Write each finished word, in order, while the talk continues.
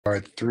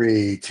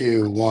3,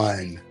 2,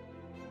 1.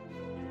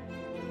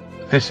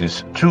 This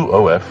is True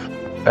OF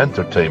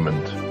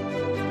Entertainment.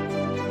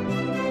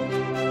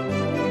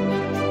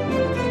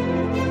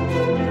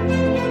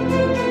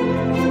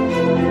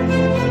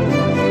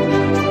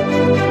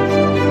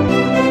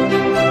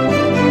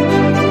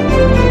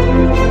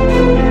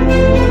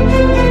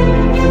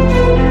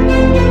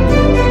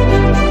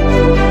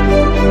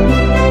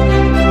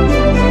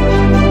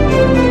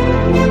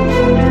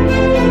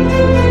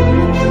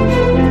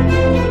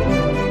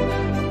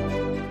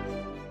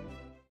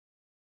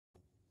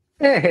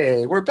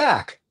 Hey, we're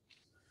back.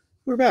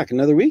 We're back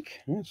another week.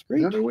 That's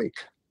great. Another week.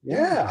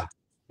 Yeah.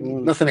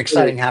 Well, Nothing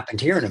exciting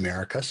happened here in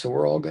America, so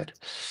we're all good.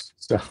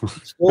 So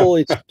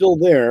it's still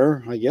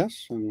there, I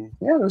guess. And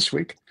yeah, this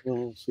week.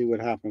 we'll see what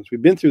happens.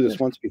 We've been through this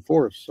once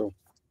before, so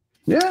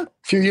Yeah, a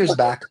few years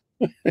back.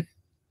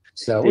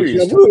 So we're deja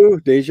used to vu,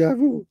 deja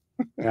vu.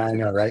 it. I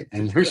know, right?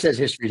 And who says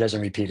history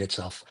doesn't repeat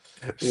itself?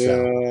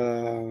 So,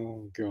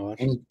 Oh gosh.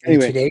 and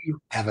Anyway. today you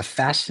have a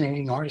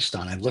fascinating artist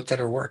on. I've looked at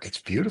her work.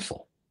 It's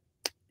beautiful.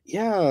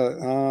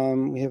 Yeah,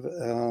 we have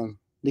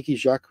Nikki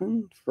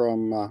Jacquin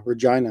from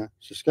Regina,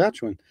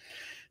 Saskatchewan.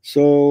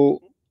 So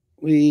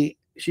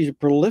she's a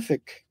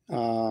prolific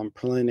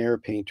plein air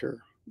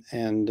painter,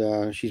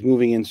 and she's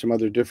moving in some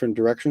other different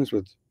directions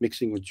with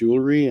mixing with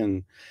jewelry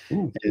and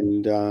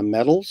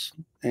metals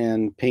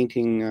and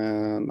painting.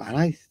 And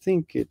I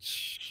think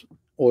it's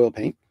oil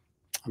paint,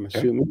 I'm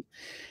assuming.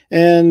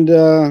 And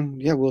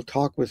yeah, we'll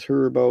talk with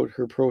her about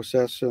her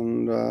process,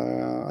 and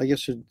I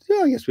guess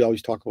we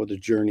always talk about the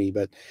journey,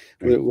 but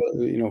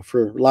you know,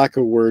 for lack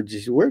of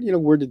words,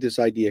 where did this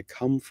idea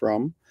come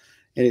from?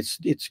 And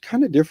it's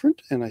kind of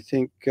different, and I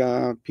think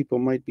people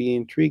might be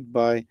intrigued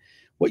by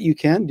what you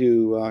can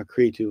do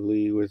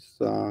creatively with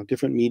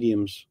different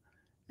mediums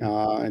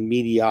and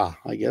media,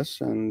 I guess,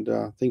 and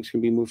things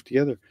can be moved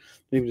together.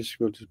 Maybe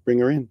we'll just bring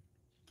her in.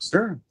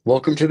 Sure.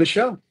 Welcome to the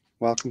show.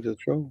 Welcome to the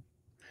show.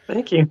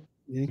 Thank you.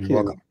 Thank You're you.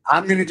 welcome.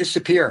 I'm going to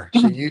disappear,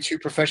 so you two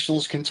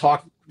professionals can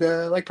talk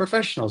like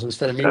professionals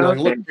instead of me going,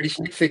 look, pretty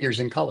stick figures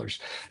and colors.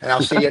 And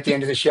I'll see you at the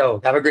end of the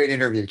show. Have a great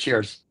interview.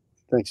 Cheers.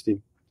 Thanks,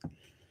 Steve.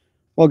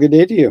 Well, good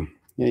day to you.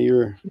 Yeah,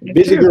 you're a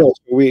busy girl.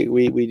 So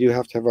we do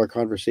have to have our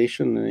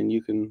conversation, and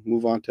you can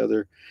move on to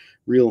other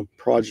real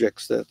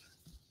projects that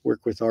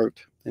work with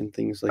art and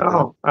things like that.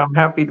 Oh, I'm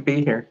happy to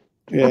be here.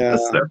 Yeah,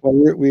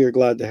 well, we are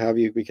glad to have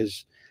you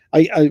because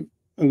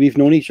we've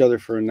known each other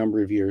for a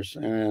number of years,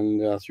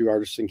 and through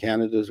Artists in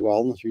Canada as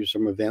well, and through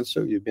some events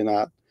that you've been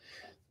at.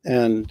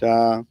 And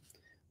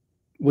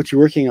what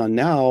you're working on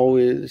now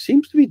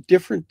seems to be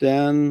different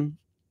than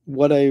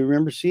what I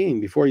remember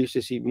seeing before. I used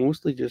to see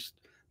mostly just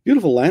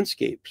beautiful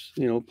landscapes,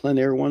 plein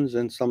air ones,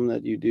 and some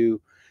that you do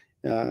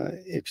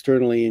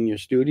externally in your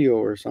studio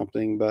or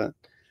something. But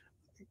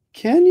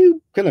can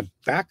you kind of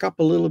back up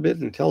a little bit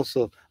and tell us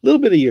a little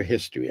bit of your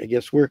history? I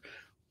guess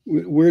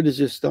where does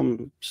this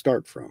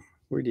start from?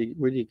 Where do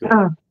you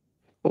go?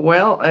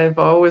 Well, I've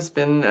always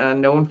been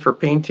known for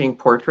painting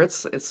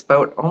portraits. It's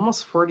about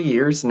almost 40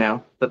 years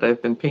now that I've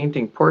been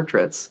painting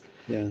portraits.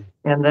 Yeah.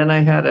 And then I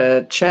had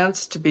a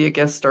chance to be a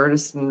guest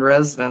artist in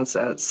residence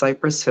at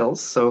Cypress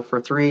Hills. So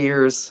for 3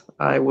 years,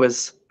 I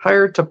was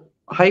hired to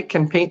hike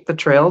and paint the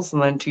trails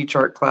and then teach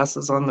art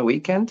classes on the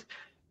weekend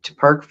to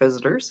park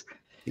visitors.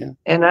 Yeah.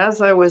 And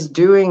as I was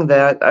doing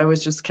that, I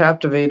was just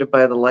captivated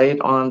by the light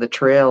on the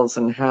trails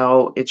and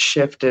how it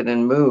shifted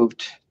and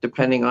moved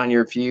depending on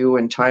your view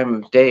and time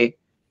of day.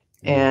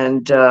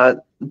 And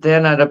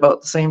then at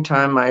about the same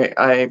time,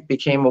 I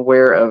became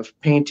aware of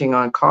painting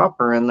on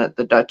copper and that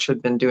the Dutch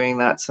had been doing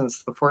that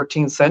since the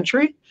 14th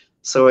century.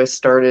 So I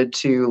started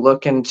to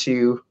look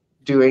into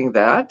doing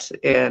that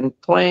and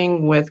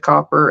playing with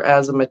copper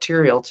as a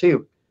material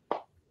too,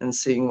 and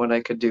seeing what I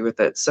could do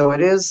with it. So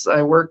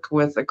I work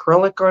with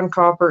acrylic on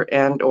copper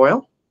and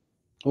oil.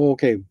 Oh,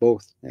 okay,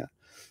 both. Yeah.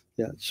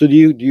 Yeah. So do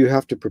you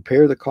have to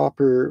prepare the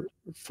copper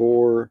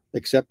for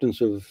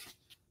acceptance of,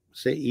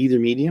 say, either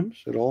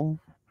mediums at all?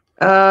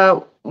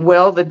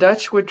 Well, the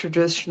Dutch would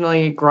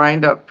traditionally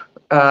grind up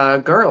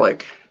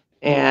garlic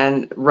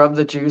and rub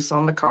the juice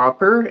on the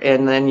copper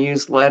and then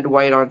use lead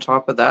white on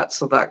top of that.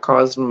 So that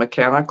caused a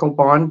mechanical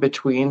bond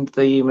between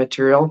the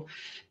material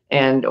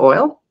and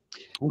oil.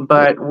 Okay.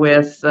 But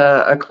with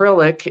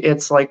acrylic,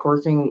 it's like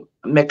working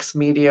mixed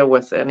media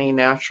with any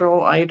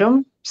natural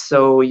item.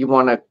 So you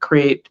want to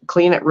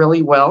clean it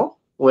really well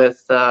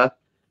with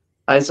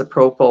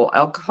isopropyl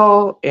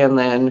alcohol and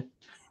then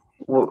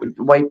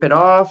wipe it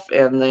off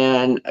and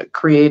then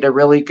create a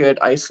really good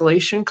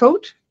isolation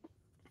coat.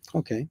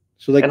 Okay.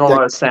 So like, and a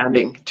lot of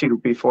sanding too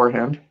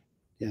beforehand.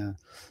 Yeah.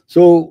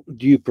 So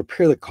do you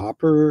prepare the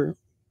copper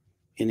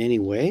in any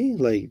way?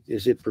 Like,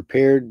 is it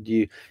prepared?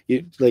 Do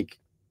you like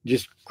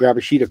just grab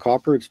a sheet of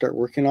copper and start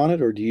working on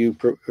it, or do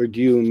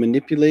you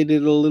manipulate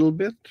it a little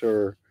bit,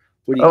 or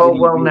what do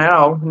you?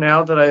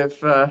 Now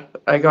that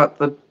I got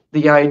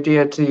the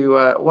idea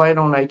to why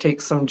don't I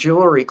take some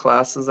jewelry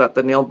classes at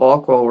the Neil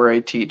Balkwell where I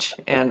teach,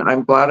 and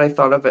I'm glad I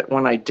thought of it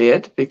when I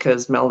did,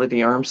 because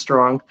Melody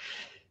Armstrong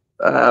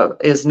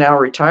is now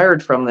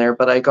retired from there,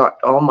 but I got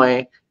all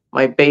my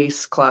my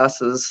base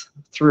classes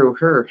through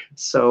her.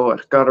 So I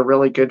got a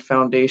really good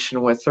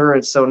foundation with her.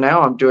 And so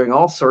now I'm doing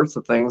all sorts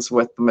of things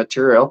with the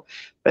material.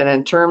 But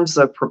in terms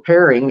of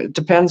preparing, it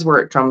depends where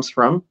it comes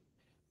from.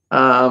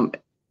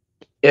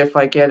 If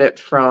I get it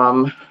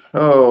from,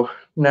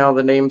 now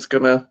the name's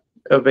going to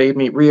evade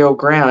me, Rio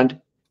Grande,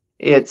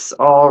 it's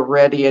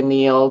already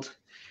annealed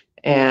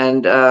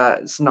and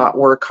it's not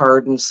work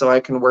hardened, so I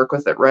can work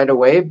with it right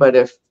away. But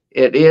if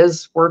it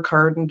is work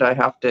hardened, I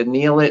have to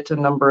anneal it a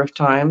number of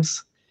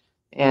times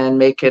and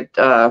make it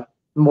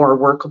more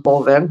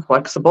workable, then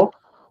flexible.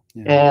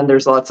 Yeah. And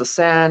there's lots of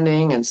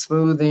sanding and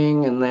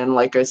smoothing, and then,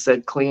 like I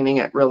said, cleaning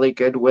it really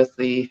good with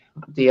the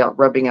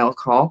rubbing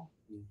alcohol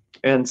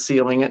and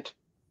sealing it.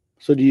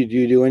 So do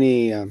you do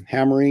any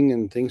hammering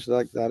and things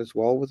like that as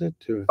well with it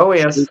too? Oh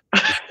yes.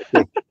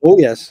 Oh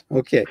yes.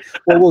 Okay.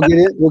 Well,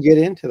 we'll get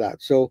into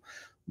that. So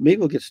maybe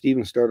we'll get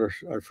Stephen start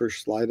our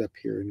first slide up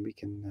here, and we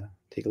can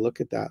take a look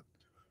at that.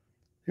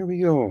 There we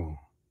go.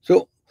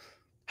 So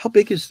how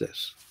big is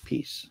this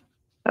piece?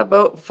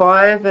 About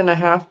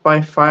 5.5 by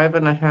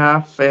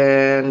 5.5,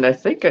 and I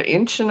think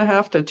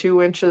 1.5 to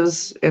 2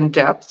 inches in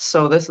depth.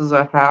 So this is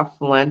a half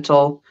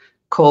lentil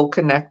coal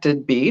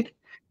connected bead.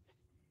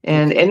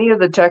 And any of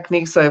the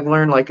techniques I've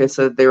learned, like I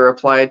said, they were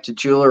applied to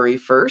jewelry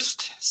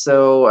first.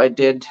 So I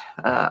did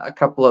a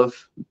couple of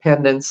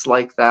pendants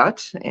like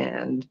that,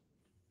 and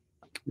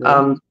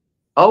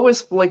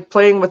always like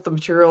playing with the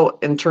material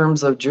in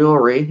terms of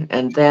jewelry,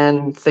 and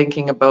then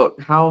thinking about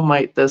how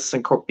might this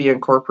be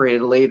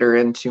incorporated later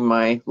into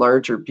my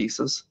larger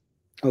pieces.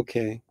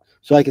 Okay,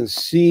 so I can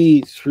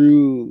see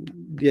through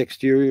the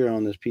exterior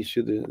on this piece.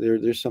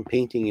 There's some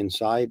painting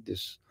inside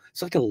this.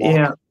 It's like a locket.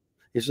 Yeah.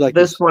 It's like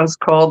this one's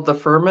called the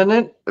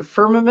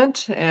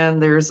firmament, and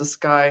there's a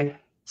sky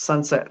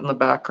sunset in the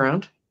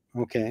background.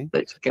 Okay.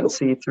 That you can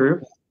see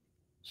through.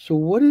 So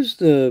what is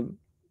the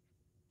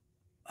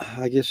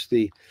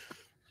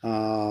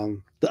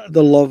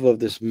love of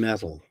this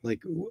metal?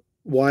 Like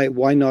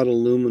why not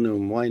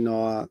aluminum? Why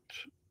not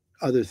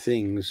other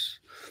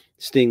things?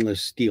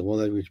 Stainless steel. Well,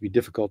 that would be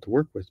difficult to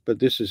work with, but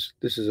this is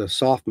a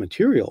soft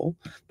material,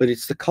 but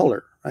it's the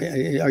color.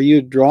 Are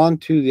you drawn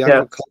to the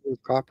actual color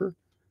of copper?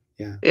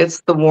 Yeah.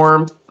 It's the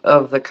warmth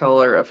of the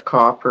color of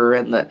copper,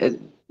 and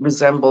it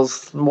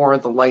resembles more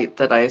the light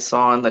that I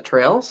saw on the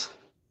trails.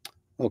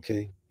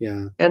 Okay,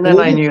 yeah. And then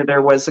I knew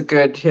there was a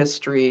good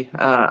history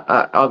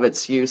of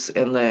its use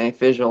in the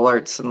visual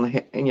arts in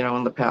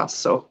the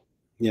past. So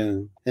yeah,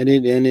 and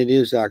it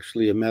is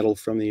actually a metal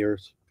from the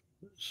earth.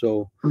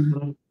 So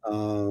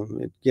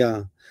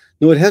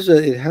it has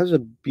a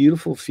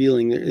beautiful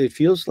feeling. It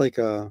feels like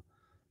I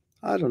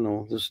don't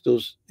know, it's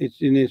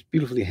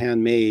beautifully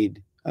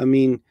handmade. I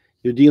mean,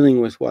 you're dealing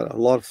with a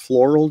lot of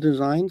floral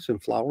designs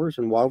and flowers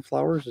and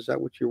wildflowers. Is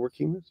that what you're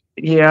working with?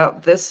 Yeah,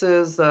 this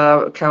is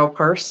cow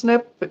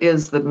parsnip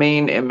is the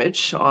main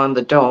image on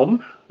the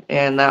dome,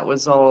 and that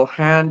was all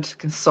hand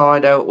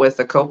sawed out with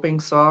a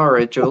coping saw or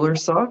a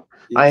jeweler's saw.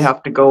 Yes. I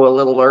have to go a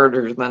little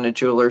harder than a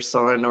jeweler's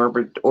saw in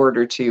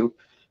order to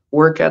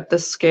work at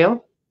this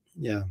scale.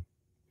 Yeah,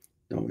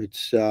 no,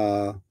 it's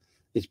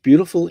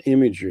beautiful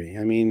imagery.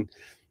 I mean,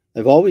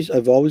 I've always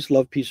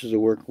loved pieces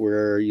of work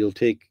where you'll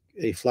take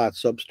a flat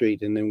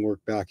substrate and then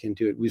work back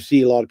into it. We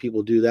see a lot of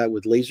people do that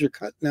with laser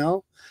cut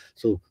now.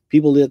 So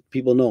people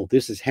know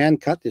this is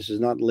hand cut. This is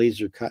not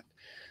laser cut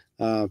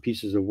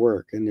pieces of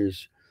work. And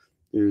there's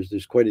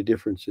quite a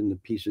difference in the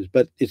pieces,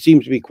 but it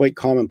seems to be quite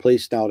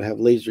commonplace now to have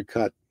laser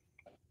cut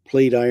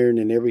plate iron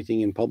and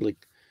everything in public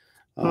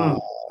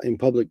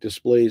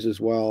displays as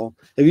well.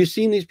 Have you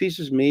seen these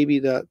pieces? Maybe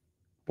that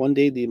one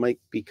day they might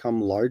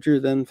become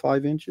larger than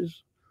 5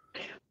 inches.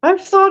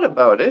 I've thought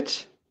about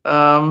it.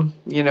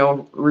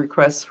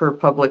 Requests for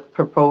public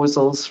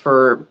proposals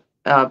for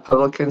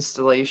public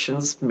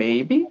installations,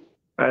 maybe.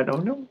 I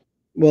don't know.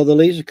 Well, the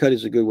laser cut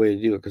is a good way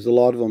to do it, because a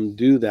lot of them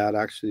do that.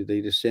 Actually,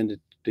 they just send it,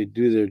 they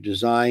do their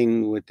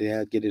design, what they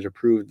had, get it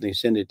approved, and they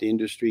send it to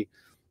industry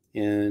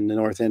in the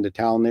north end of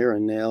town there,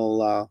 and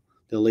they'll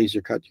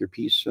laser cut your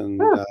piece and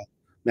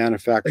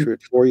manufacture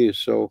it for you.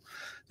 So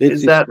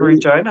is that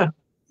Regina?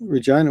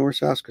 Regina or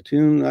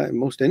Saskatoon,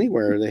 most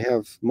anywhere. They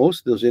have, most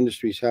of those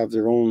industries have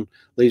their own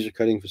laser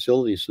cutting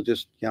facilities. So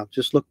just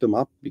look them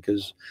up,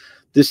 because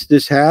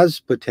this has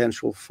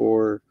potential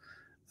for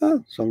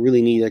some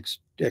really neat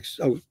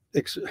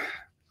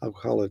I'll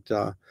call it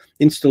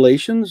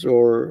installations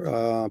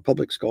or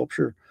public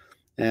sculpture,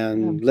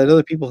 and let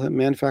other people,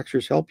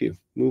 manufacturers, help you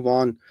move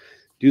on,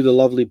 do the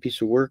lovely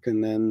piece of work,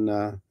 and then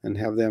and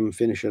have them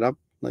finish it up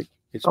like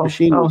it's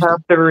machinery. I'll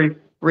have to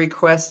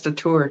request a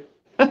tour.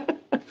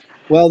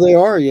 Well, they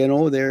are,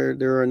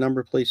 there are a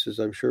number of places,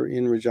 I'm sure,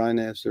 in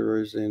Regina, as there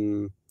is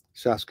in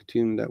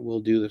Saskatoon, that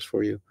will do this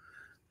for you.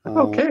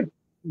 Okay.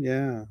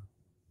 Yeah.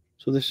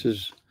 So this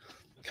is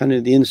kind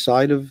of the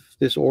inside of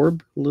this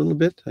orb a little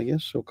bit, I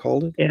guess, so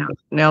called it. Yeah.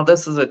 Now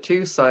this is a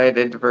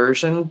two-sided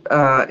version,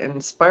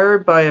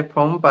 inspired by a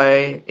poem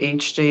by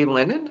H.J.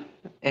 Lennon,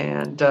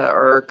 and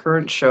our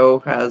current show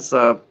has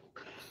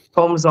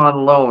poems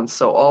on loan,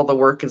 so all the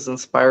work is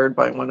inspired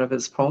by one of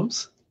his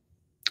poems.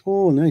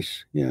 Oh,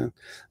 nice. Yeah,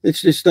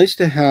 it's nice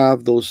to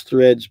have those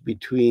threads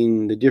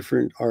between the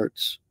different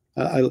arts.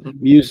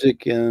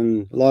 Music,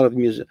 and a lot of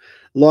music.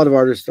 A lot of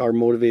artists are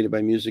motivated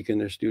by music in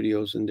their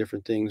studios and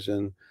different things,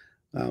 and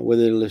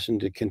whether they listen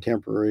to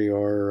contemporary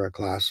or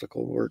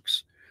classical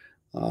works,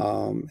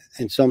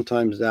 and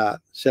sometimes that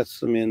sets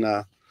them in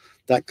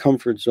that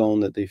comfort zone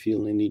that they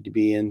feel they need to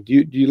be in.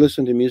 Do you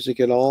listen to music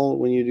at all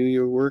when you do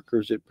your work,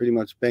 or is it pretty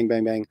much bang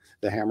bang bang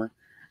the hammer?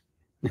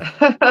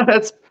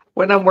 That's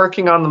when I'm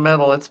working on the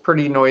metal, it's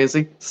pretty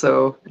noisy.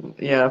 So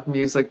yeah,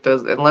 music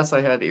does, unless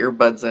I had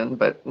earbuds in,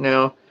 but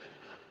no.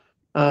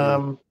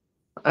 Yeah,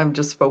 I'm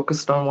just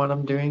focused on what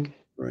I'm doing.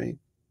 right.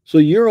 So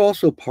you're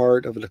also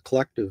part of the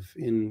collective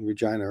in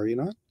Regina, are you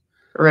not?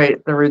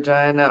 Right, the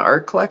Regina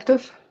Art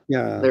Collective.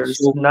 Yeah. There's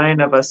So 9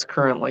 of us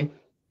currently.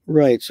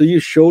 right. So you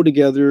show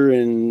together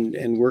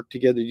and work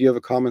together. Do you have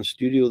a common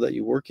studio that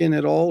you work in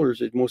at all, or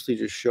is it mostly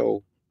just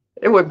show?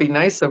 It would be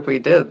nice if we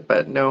did,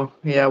 but no.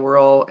 Yeah,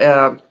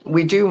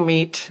 we do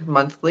meet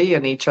monthly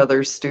in each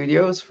other's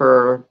studios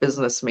for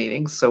business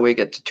meetings, so we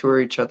get to tour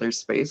each other's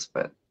space.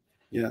 But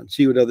Yeah, and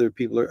see what other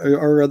people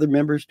are other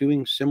members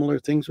doing similar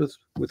things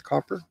with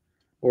copper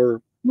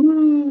or other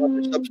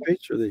Hmm,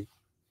 substrates? Or they?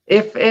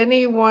 if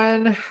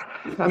anyone,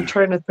 I'm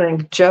trying to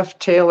think, Jeff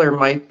Taylor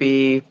might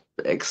be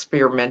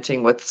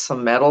experimenting with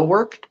some metal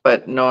work,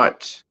 but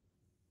not.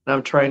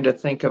 I'm trying to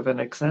think of an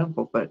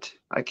example, but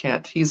I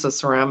can't. He's a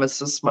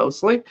ceramicist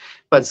mostly,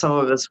 but some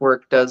of his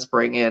work does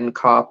bring in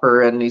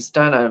copper, and he's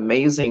done an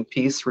amazing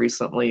piece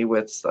recently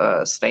with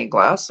stained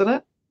glass in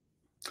it.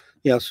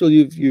 Yeah, so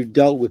you've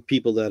dealt with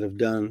people that have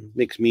done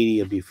mixed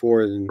media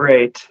before, and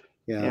Right.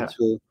 yeah, Yeah.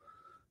 so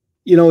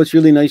it's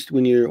really nice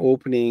when you're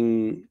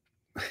opening,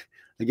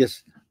 I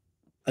guess,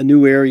 a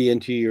new area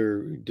into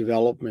your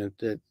development,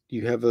 that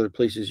you have other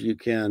places you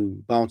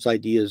can bounce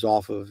ideas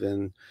off of.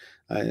 And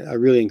I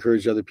really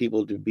encourage other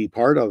people to be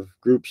part of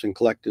groups and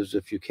collectives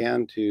if you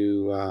can,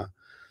 to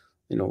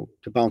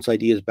bounce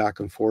ideas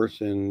back and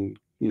forth, and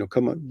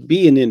come up,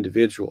 be an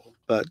individual,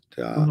 but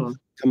Hmm.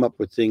 come up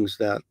with things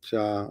that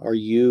are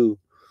you.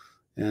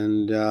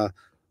 And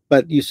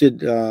but you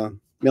said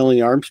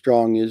Melanie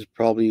Armstrong is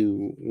probably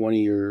one of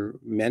your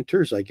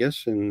mentors, I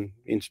guess, and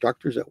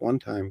instructors at one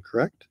time,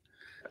 correct?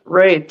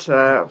 Right.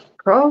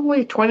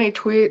 Probably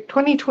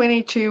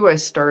 2022, I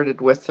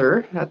started with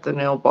her at the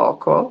Nail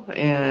Balco,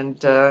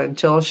 and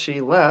until she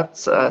left.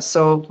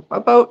 So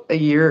about a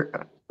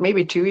year,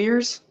 maybe 2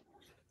 years.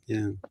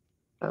 Yeah.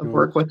 No,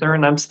 Work with her,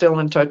 and I'm still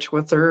in touch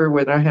with her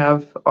when I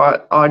have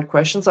odd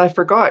questions. I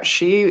forgot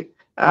she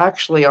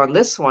actually on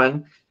this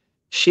one,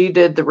 she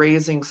did the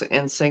raisings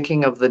and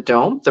sinking of the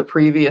dome. The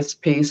previous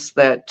piece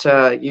that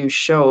you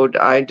showed,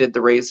 I did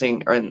the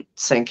raising and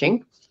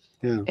sinking.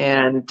 yeah.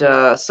 And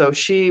so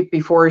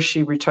before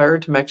she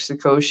retired to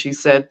Mexico, she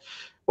said,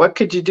 "What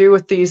could you do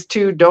with these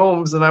 2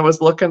 domes?" And I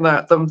was looking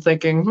at them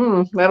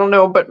thinking, I don't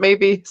know, but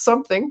maybe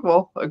something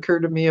will occur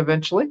to me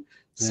eventually.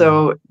 Yeah.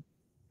 So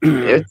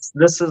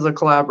this is a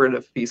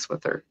collaborative piece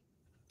with her.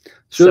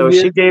 So So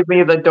she gave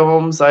me the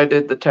domes, I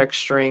did the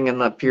texturing and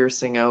the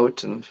piercing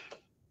out, and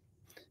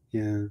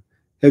yeah,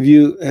 have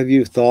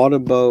you thought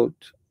about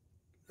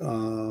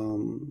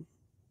um,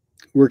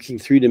 working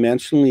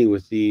 3-dimensionally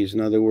with these?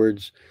 In other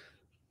words,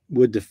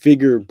 would the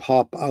figure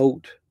pop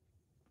out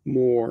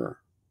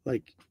more,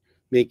 like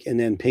make and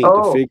then paint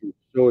the oh, figure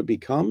so it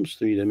becomes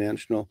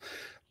 3-dimensional?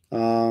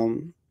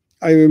 Um,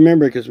 I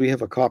remember because we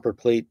have a copper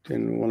plate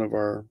in one of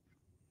our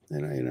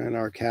in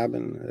our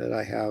cabin that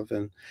I have,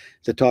 and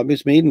the top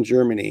is made in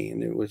Germany,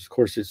 and it was, of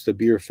course, it's the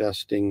beer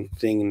festing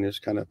thing, and there's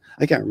kind of,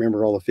 I can't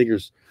remember all the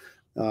figures.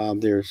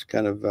 There's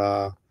kind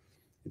of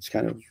it's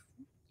kind of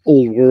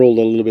old world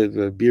a little bit,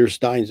 the beer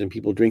steins and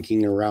people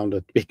drinking around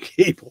a big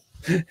table.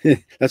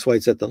 That's why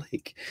it's at the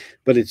lake,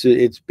 but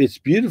it's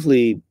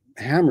beautifully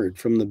hammered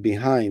from the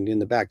behind in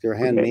the back. They're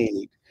okay.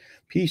 handmade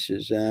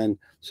pieces, and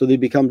so they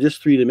become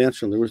just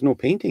 3-dimensional. There was no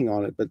painting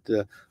on it, but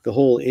the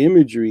whole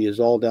imagery is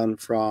all done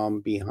from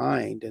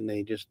behind, and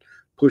they just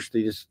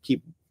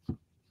keep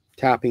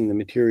tapping the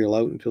material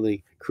out until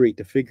they create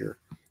the figure,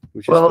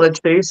 which is Well, the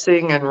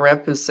chasing and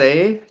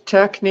repoussé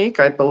technique,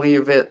 I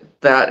believe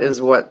that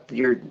is what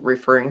you're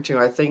referring to.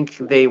 I think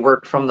they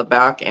work from the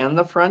back and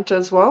the front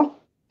as well.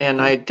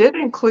 And I did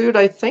include,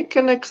 I think,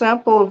 an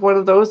example of one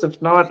of those.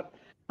 If not,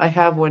 I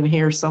have one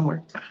here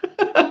somewhere.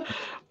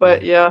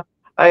 But yeah,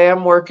 I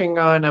am working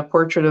on a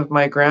portrait of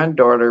my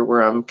granddaughter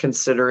where I'm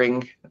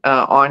considering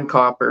on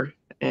copper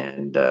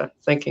and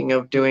thinking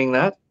of doing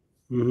that.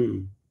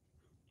 Mm-hmm.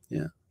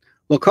 Yeah.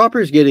 Well, copper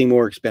is getting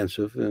more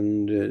expensive,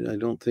 and I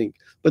don't think.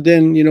 But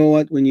then you know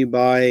what? When you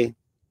buy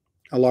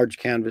a large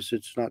canvas,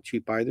 it's not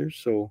cheap either.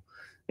 So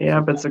if Yeah,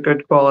 you, but it's a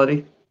good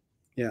quality.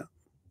 yeah,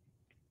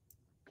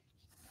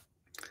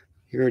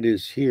 here it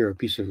is. Here, a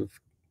piece of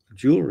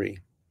jewelry.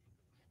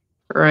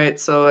 Right,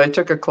 so I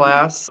took a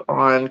class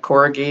on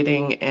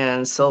corrugating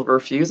and silver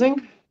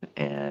fusing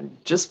and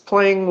just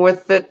playing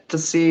with it to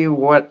see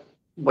what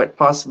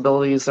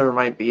possibilities there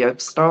might be. I'm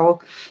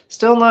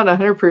still not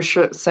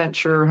 100%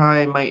 sure how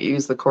I might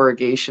use the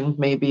corrugation,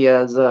 maybe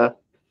as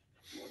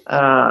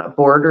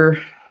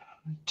border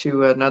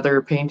to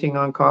another painting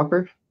on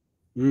copper.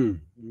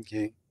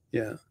 Okay.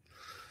 Yeah.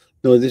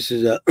 No, this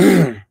is a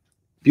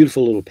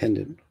beautiful little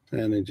pendant,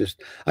 and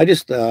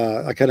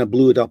I kind of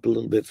blew it up a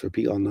little bit for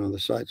people on the other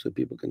side so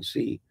people can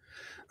see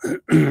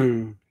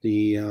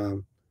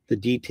the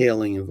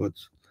detailing of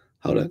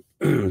how that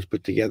is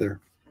put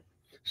together.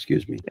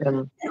 Excuse me.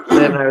 And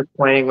then I was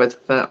playing with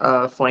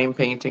flame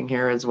painting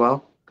here as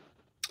well.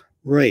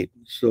 Right.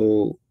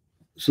 So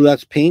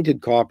that's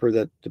painted copper,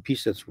 that the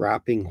piece that's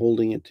wrapping,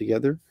 holding it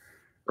together.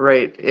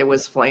 Right. It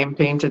was flame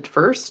painted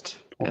first,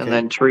 Okay. and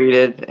then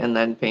treated, and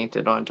then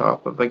painted on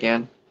top of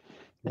again,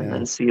 and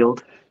then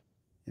sealed.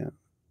 Yeah.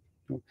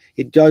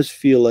 It does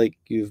feel like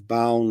you've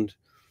bound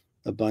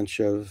a bunch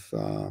of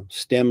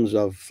stems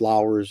of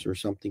flowers or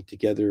something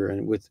together,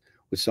 and with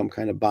some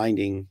kind of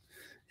binding,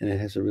 and it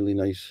has a really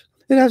nice.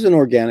 It has an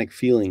organic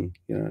feeling,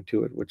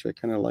 to it, which I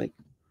kind of like.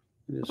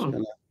 Just kind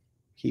of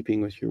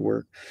keeping with your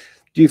work.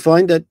 Do you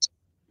find that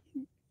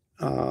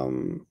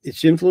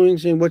it's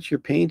influencing what you're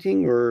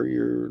painting, or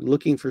you're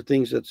looking for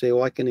things that say,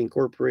 "Oh, I can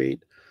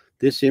incorporate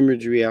this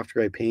imagery after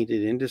I paint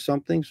it into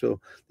something"? So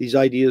these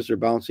ideas are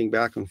bouncing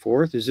back and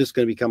forth. Is this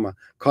going to become a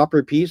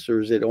copper piece, or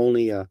is it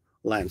only a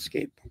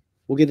landscape?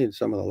 We'll get into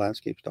some of the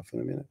landscape stuff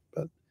in a minute,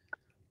 but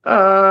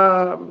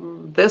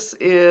this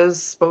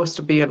is supposed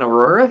to be an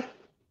aurora.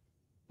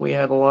 We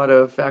had a lot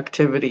of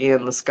activity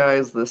in the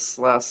skies this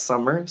last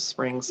summer,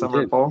 spring,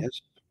 summer, fall.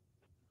 Yes.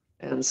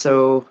 And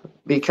so,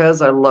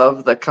 because I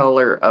love the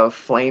color of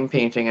flame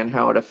painting and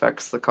how it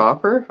affects the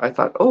copper, I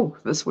thought, oh,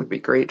 this would be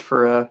great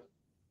for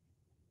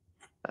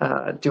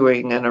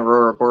doing an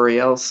aurora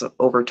borealis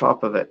over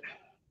top of it.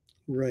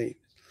 Right.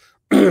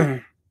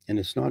 And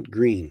it's not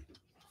green.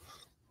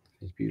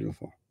 It's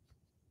beautiful.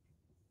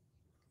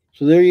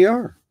 So there you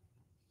are.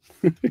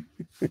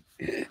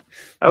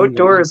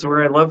 Outdoors,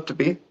 where I love to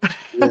be.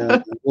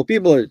 Yeah. Well,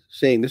 people are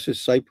saying this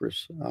is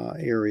Cypress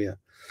area.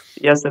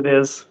 Yes, it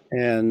is.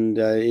 And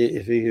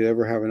if you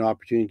ever have an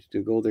opportunity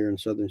to go there in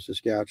southern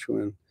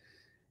Saskatchewan,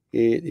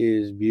 it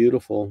is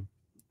beautiful.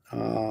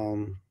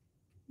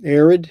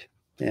 Arid,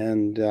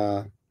 and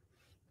a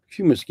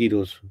few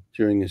mosquitoes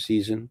during the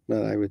season,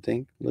 but I would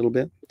think a little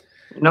bit.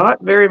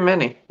 Not very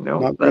many. No,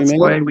 Not very that's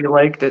many? why we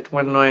liked it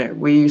when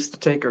we used to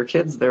take our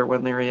kids there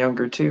when they were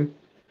younger too.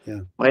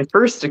 Yeah. My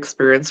first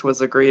experience was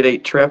a grade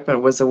 8 trip, and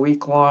it was a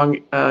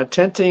week-long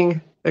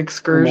tenting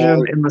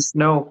excursion in the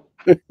snow.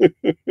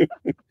 It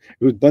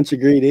was a bunch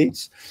of grade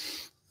 8s.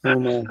 Oh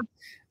my.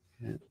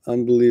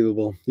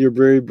 Unbelievable. You're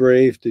very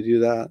brave to do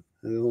that.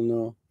 I don't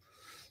know.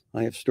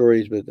 I have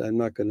stories, but I'm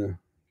not going to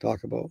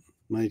talk about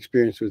my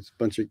experience with a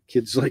bunch of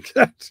kids like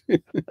that.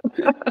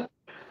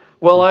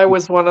 Well, I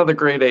was one of the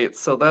grade 8s,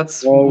 so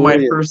that's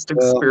my first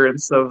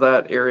experience of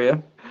that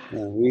area.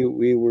 Yeah,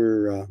 we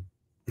were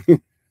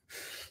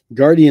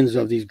guardians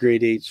of these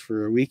grade 8s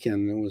for a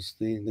weekend.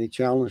 They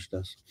challenged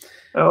us.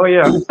 Oh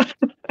yeah.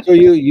 So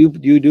you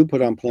do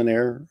put on plein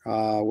air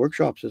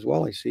workshops as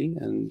well, I see,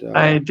 and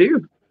I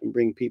do. And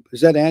bring people.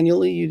 Is that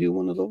annually you do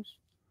one of those?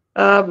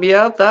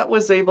 Yeah, that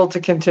was able to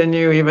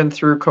continue even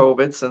through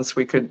COVID, since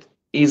we could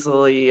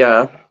easily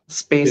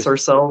space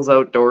ourselves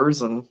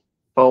outdoors and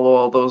follow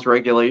all those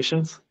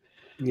regulations.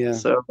 Yeah.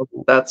 So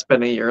that's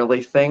been a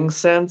yearly thing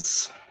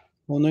since.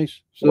 Well, nice.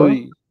 So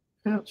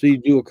so you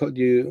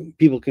do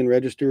people can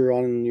register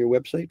on your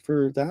website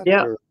for that?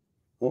 Yeah.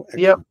 Oh,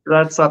 yep,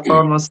 that's up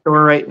on the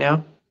store right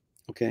now.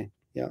 Okay.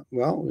 Yeah.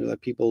 Well, we'll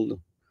let people.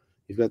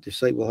 You've got the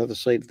site. We'll have a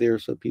site there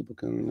so people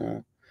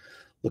can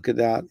look at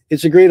that.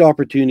 It's a great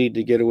opportunity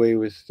to get away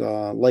with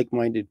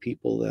like-minded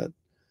people that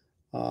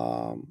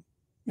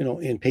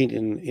and paint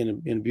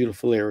in a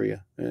beautiful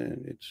area,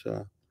 and it's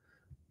a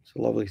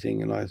lovely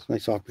thing and a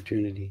nice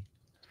opportunity.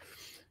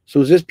 So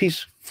is this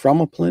piece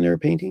from a plein air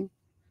painting?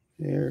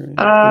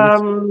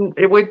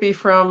 It would be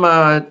from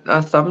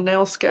a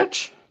thumbnail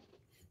sketch.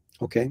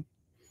 Okay.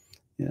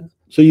 Yeah.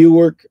 So you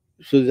work.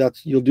 So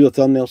you'll do a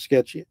thumbnail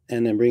sketch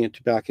and then bring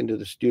it back into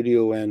the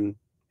studio and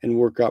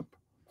work up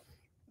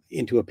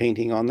into a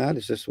painting on that.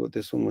 Is this what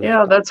this one was?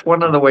 Yeah, that's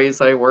one of the ways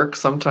I work.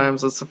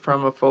 Sometimes it's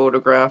from a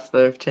photograph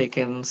that I've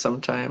taken.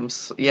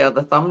 Sometimes, yeah,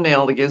 the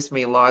thumbnail gives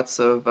me lots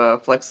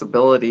of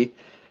flexibility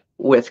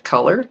with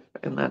color,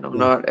 and then I'm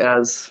not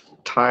as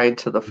tied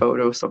to the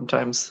photo.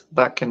 Sometimes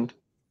that can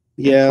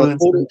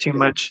influence me too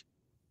much.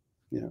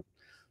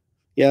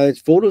 Yeah,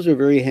 its photos are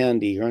very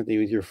handy, aren't they?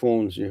 With your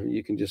phones,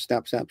 you can just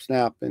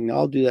snap, and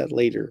I'll do that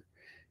later.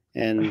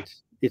 And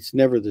it's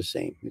never the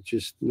same. It's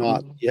just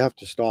not. You have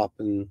to stop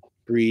and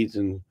breathe.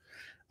 And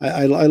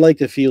I like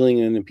the feeling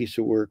in a piece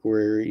of work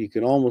where you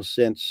can almost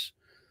sense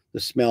the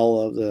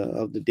smell of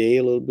the day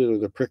a little bit, or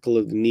the prickle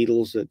of the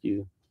needles that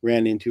you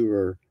ran into,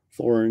 or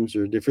thorns,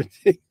 or different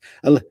things.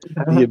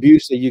 The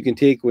abuse that you can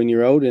take when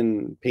you're out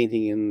and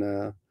painting in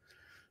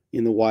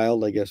the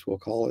wild, I guess we'll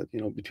call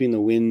it, between the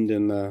wind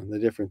and the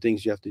different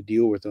things you have to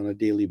deal with on a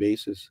daily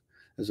basis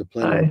as a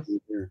plein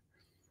air.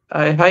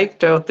 I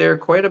hiked out there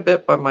quite a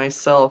bit by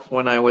myself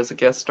when I was a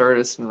guest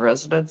artist in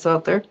residence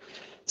out there.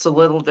 It's a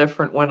little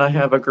different when I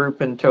have a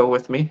group in tow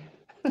with me.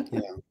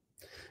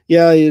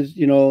 Yeah, is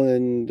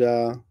and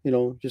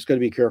just got to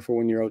be careful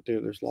when you're out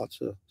there. There's lots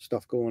of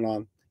stuff going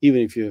on.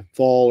 Even if you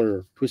fall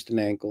or twist an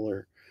ankle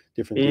or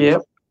different things,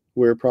 Yep.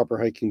 wear proper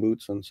hiking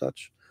boots and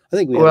such. I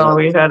think we had Well,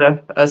 we had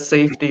a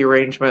safety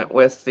arrangement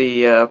with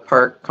the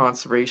park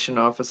conservation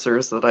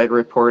officers that I'd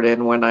report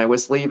in when I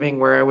was leaving,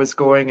 where I was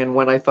going, and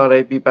when I thought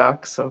I'd be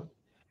back. So,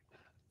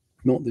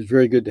 no, it's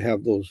very good to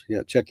have those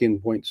check-in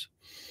points.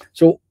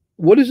 So,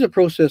 what is the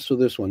process for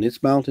this one?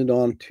 It's mounted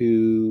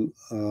onto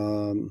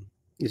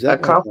is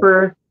that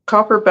a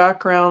copper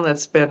background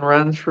that's been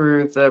run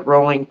through the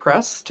rolling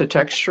press to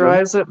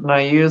texturize it,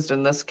 and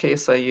in this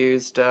case, I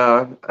used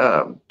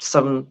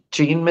some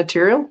jean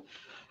material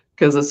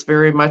because it's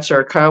very much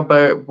our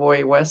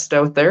cowboy west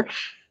out there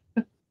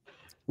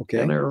okay?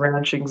 in our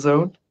ranching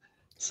zone.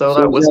 So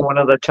So that is was that one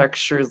of the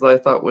textures that I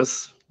thought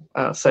was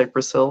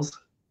Cypress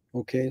Hills.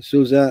 okay?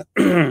 So is that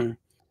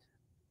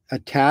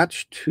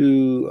attached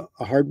to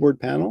a hardboard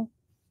panel?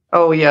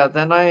 Oh yeah,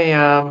 then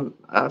I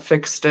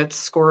fixed it,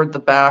 scored the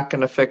back,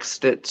 and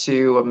affixed it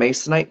to a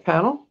masonite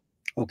panel.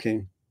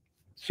 Okay,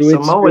 so So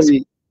Mo was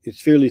it's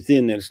fairly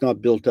thin, and it's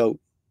not built out,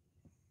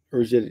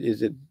 or is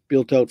it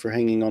built out for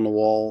hanging on the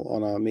wall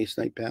on a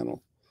masonite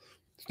panel?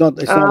 It's not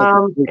like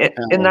a big in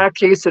panel. that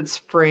case, it's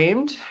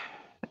framed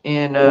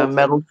in Oh, a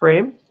metal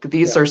frame.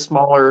 These yeah. are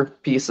smaller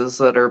pieces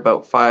that are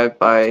about 5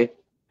 by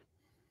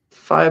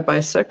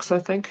 6, I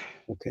think.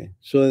 Okay,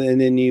 so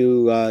and then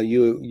you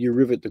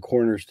rivet the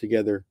corners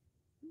together.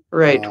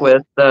 Right,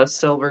 with the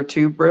silver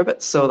tube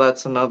rivets. So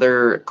that's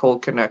another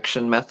cold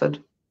connection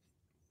method.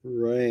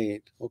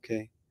 Right.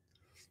 Okay.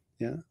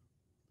 Yeah.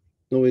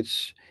 No,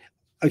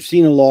 I've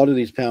seen a lot of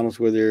these panels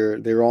where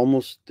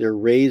they're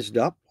raised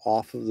up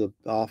off of the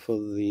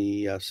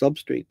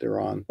substrate they're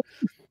on,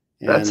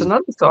 That's and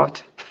another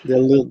thought. the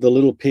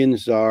little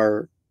pins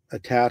are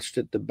attached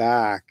at the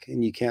back,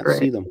 and you can't see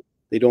Right. them.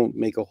 They don't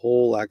make a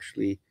hole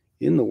actually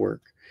in the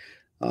work,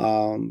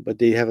 but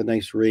they have a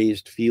nice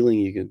raised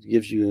feeling. It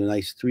gives you a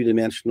nice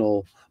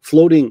three-dimensional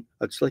floating.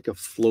 It's like a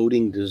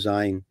floating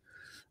design,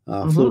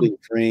 floating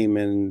frame,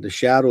 and the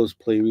shadows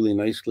play really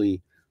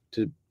nicely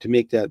to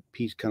make that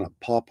piece kind of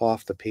pop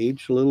off the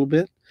page a little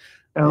bit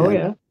Oh and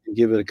yeah.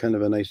 give it a kind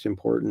of a nice,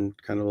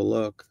 important kind of a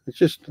look. It's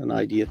just an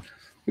idea.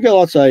 We got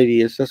lots of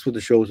ideas. That's what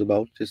the show's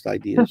about, just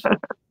ideas,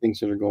 things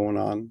that are going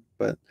on.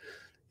 But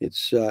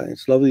it's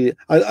lovely.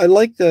 I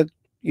like that,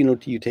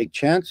 you take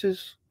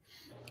chances.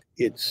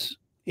 It's,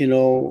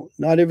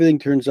 not everything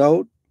turns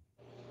out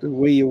the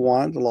way you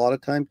want a lot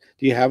of times.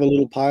 Do you have a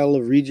little pile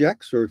of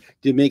rejects, or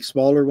do you make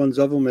smaller ones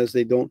of them as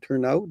they don't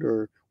turn out,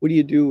 or what do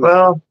you do with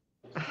Well,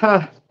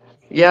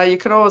 yeah, you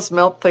can always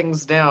melt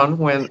things down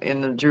when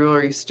in the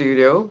jewelry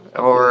studio,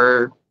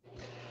 or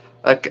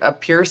a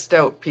pierced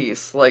out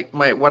piece like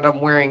what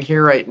I'm wearing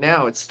here right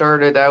now. It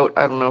started out,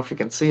 I don't know if you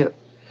can see it.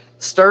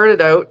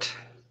 Started out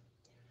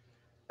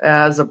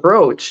as a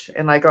brooch,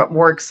 and I got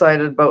more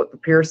excited about the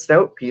pierced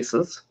out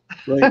pieces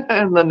right?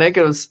 and the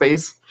negative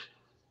space.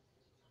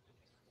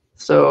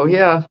 So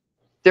yeah,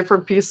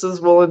 different pieces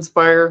will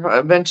inspire.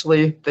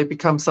 Eventually, they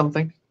become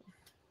something.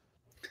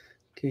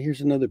 Okay,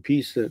 here's another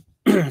piece that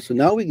so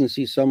now we can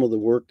see some of the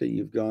work that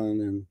you've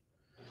done.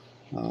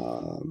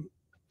 And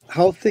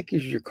how thick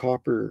is your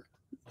copper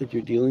that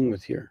you're dealing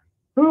with here?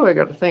 Oh, I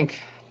got to think.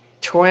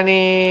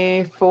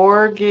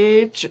 24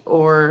 gauge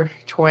or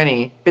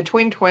 20,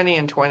 between 20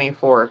 and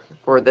 24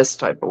 for this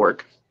type of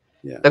work.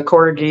 Yeah, The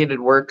corrugated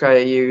work, I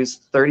use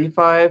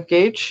 35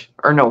 gauge,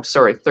 or no,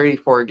 sorry,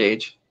 34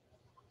 gauge.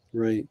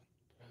 right.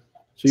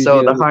 So you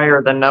So get the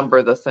higher the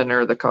number, the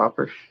thinner the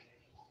copper.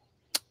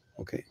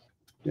 okay.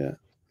 Yeah.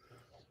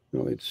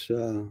 No, it's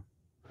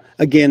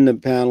again, the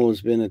panel has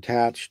been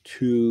attached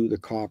to the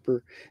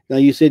copper. Now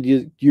you said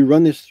you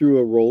run this through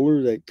a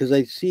roller, that because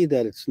I see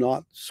that it's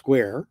not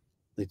square.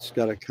 It's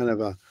got a kind of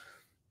a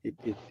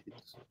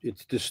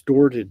it's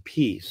distorted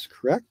piece,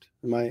 correct?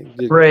 Right,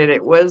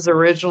 it was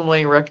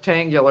originally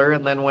rectangular,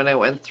 and then when it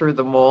went through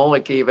the mold,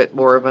 it gave it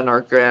more of an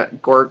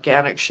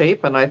organic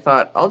shape, and I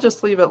thought, I'll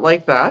just leave it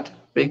like that,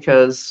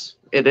 because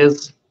it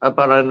is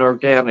about an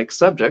organic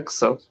subject,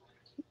 so.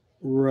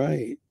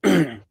 Right.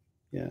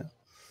 Yeah.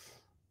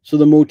 So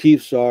the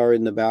motifs are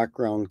in the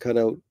background, cut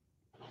out.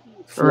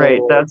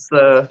 Right, that's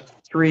the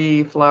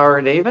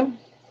 3-flowered Avon.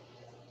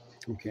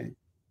 Okay.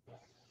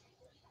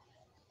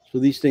 So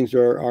these things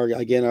are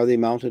again, are they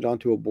mounted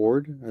onto a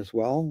board as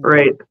well?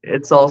 Right,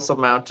 it's also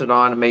mounted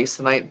on a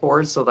masonite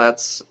board, so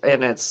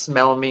and it's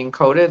melamine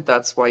coated.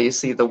 That's why you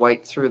see the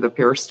white through the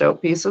pierced out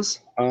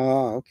pieces.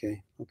 Ah,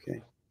 okay.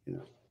 Yeah.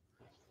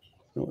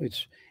 No,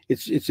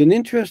 it's an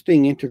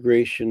interesting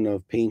integration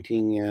of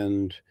painting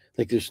and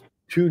like there's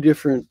two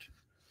different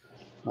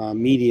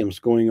mediums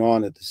going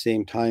on at the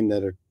same time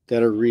that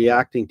are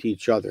reacting to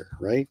each other,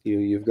 right?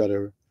 You've got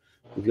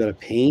a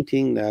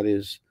painting that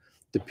is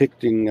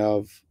depicting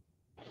of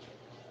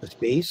a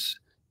space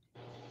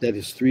that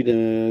is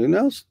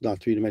no, it's not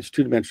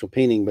 3-dimensional, 2-dimensional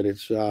painting, but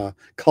it's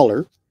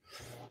color.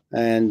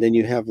 And then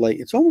you have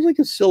it's almost like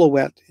a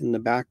silhouette in the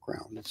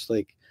background. It's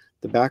like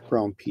the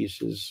background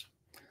piece is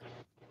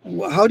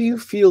How do you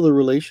feel the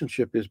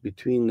relationship is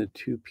between the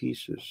two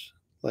pieces?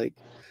 Like,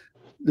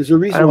 there's a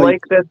reason I why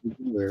like that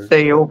there.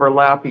 they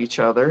overlap each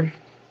other.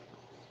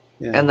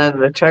 Yeah. And then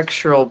the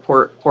textural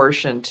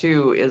portion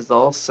too is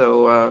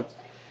also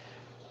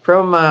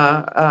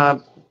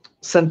from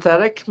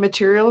synthetic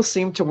materials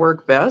seem to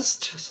work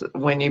best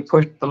when you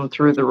put them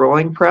through the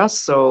rolling press.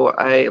 So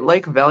I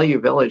like Value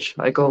Village.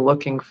 I go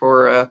looking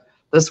for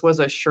this was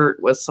a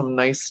shirt with some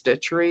nice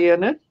stitchery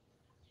in it,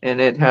 and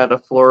it had a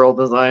floral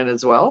design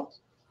as well.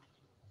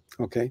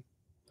 Okay.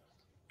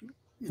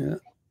 Yeah.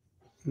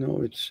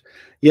 No, it's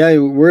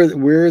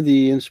where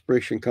the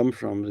inspiration comes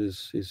from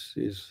is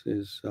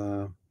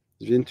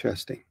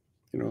interesting,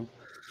 you know.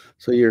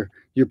 So you're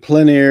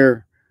plein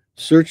air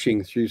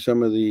searching through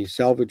some of the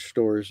salvage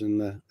stores and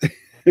the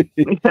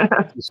you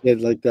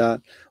said like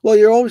that. Well,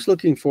 you're always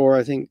looking for,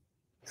 I think,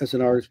 as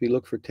an artist, we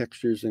look for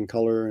textures and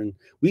color, and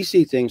we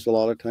see things a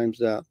lot of times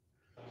that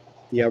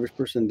the average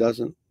person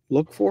doesn't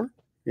look for.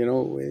 You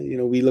know,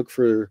 we look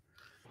for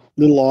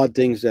little odd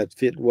things that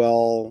fit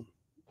well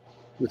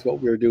with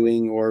what we're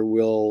doing, or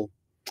will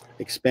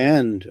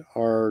expand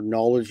our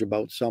knowledge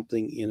about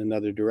something in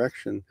another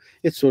direction.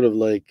 It's sort of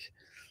like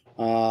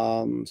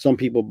some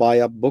people buy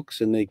up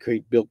books and they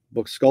create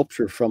book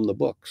sculpture from the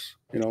books.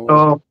 You know,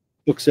 Oh,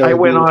 books that I are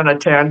went being. on a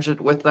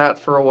tangent with that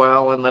for a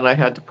while, and then I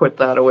had to put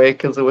that away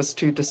because it was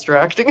too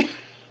distracting.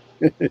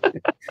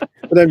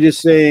 But I'm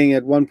just saying,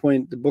 at one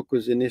point, the book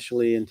was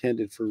initially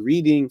intended for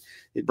reading.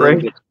 It then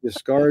Right. gets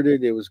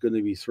discarded. It was going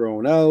to be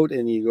thrown out.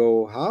 And you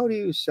go, how do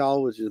you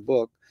salvage a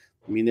book?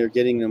 I mean, they're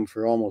getting them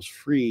for almost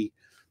free,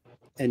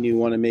 and you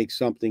want to make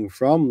something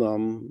from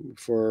them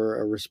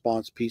for a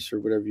response piece or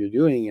whatever you're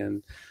doing.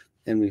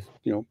 And we,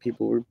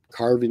 people were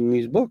carving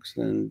these books,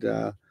 and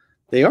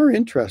they are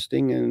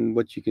interesting in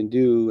what you can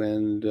do.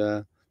 And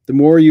the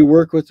more you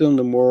work with them,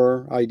 the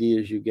more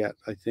ideas you get,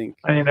 I think.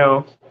 I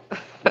know.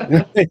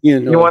 You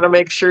You want to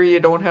make sure you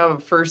don't have a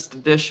first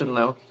edition,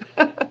 though.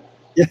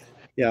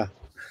 Yeah,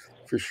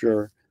 for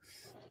sure.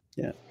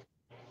 Yeah.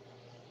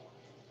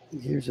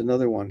 Here's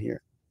another one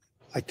here.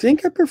 I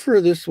think I prefer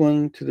this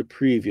one to the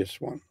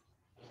previous one.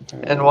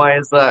 And why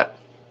is that?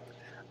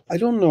 I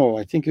don't know.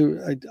 I think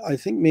I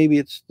think maybe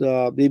it's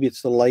the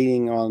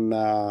lighting on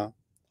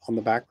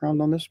the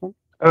background on this one.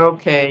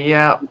 Okay,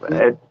 yeah,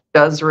 it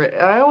does.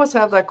 I always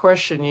have that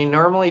question. You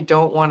normally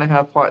don't want to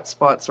have hot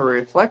spots or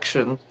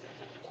reflection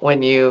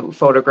when you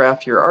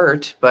photograph your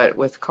art, but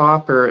with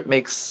copper,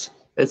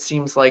 it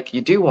seems like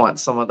you do want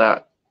some of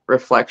that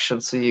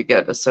reflection, so you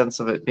get a sense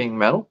of it being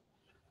metal.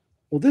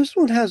 Well, this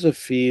one has a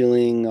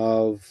feeling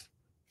of,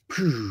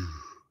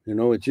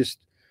 there's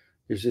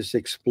this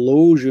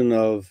explosion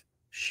of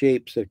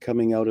shapes that are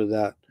coming out of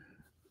that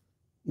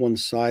one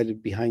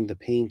side behind the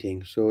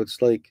painting. So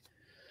it's like,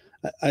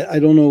 I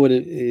don't know what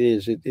it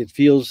is. It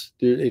feels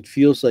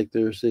like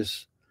there's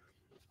this.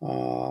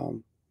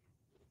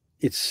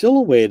 It's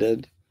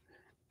silhouetted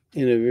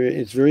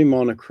it's very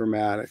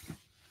monochromatic.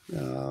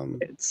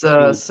 It's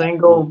a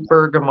single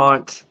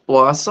bergamot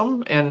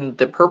blossom, and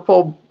the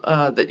purple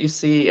that you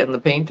see in the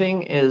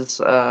painting is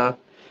the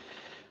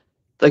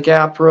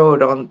gap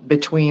road on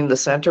between the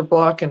center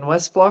block and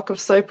west block of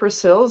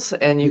Cypress Hills,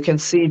 and you can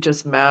see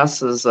just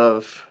masses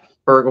of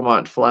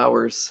bergamot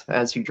flowers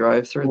as you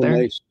drive through there.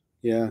 Nice.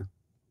 Yeah.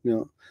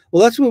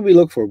 Well, that's what we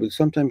look for. But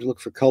sometimes look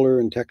for color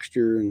and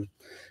texture and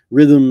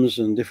rhythms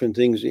and different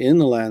things in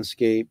the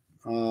landscape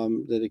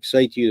that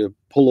excite you to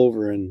pull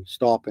over and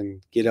stop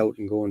and get out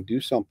and go and do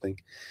something,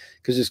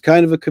 because it's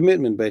kind of a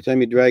commitment. By the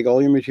time you drag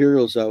all your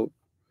materials out,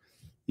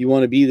 you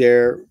want to be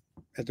there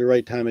at the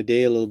right time of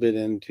day a little bit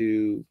and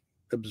to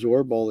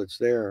absorb all that's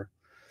there.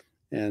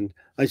 And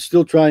I'm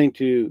still trying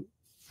to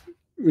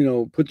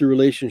put the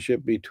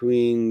relationship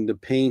between the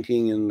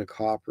painting and the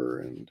copper.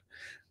 And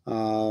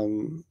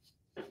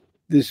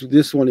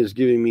this one is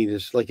giving me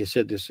this, like I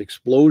said, this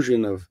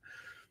explosion of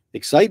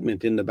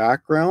excitement in the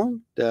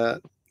background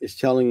that is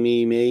telling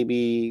me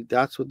maybe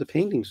that's what the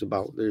painting's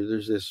about.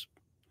 There's this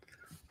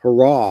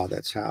hurrah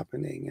that's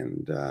happening,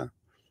 and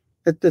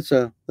that's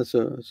a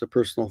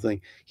personal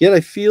thing. Yet I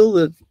feel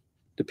that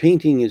the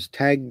painting is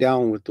tagged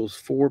down with those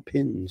 4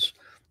 pins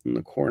in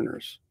the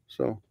corners.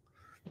 So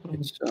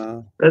it's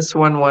this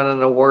one won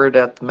an award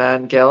at the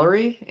Mann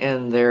Gallery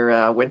in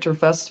their Winter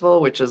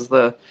Festival, which is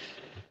their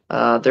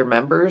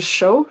members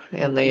show,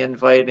 and they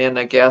invite in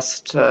a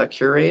guest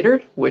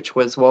curator, which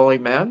was Wally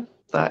Mann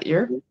that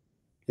year.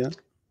 Yeah.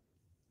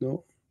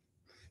 No.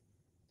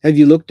 Have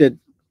you looked at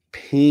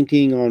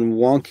painting on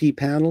wonky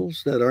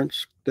panels that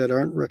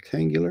aren't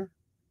rectangular?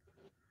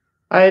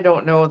 I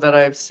don't know that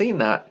I've seen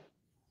that.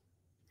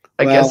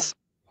 I guess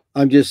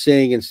I'm just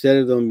saying, instead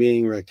of them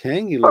being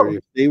rectangular,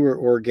 if they were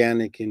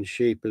organic in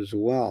shape as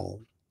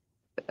well.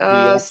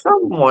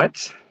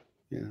 Somewhat.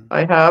 Yeah.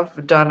 I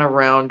have done a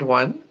round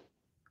one.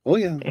 Oh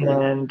yeah.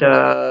 And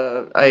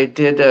I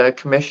did a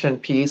commission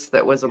piece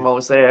that was a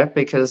mosaic,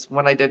 because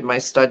when I did my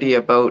study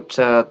about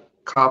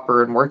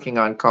copper and working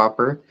on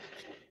copper,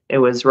 it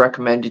was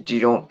recommended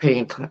you don't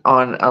paint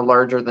on a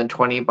larger than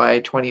 20 by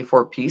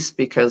 24 piece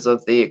because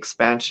of the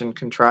expansion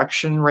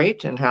contraction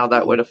rate and how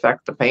that would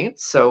affect the paint.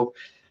 So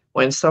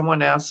when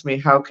someone asks me,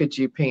 how could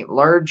you paint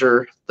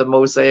larger, the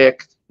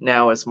mosaic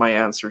now is my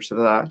answer to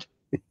that.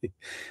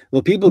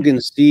 Well, people can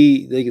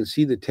see, they can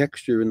see the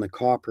texture in the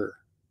copper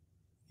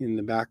in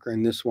the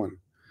background, this one.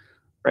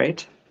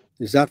 Right?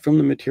 Is that from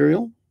the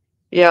material?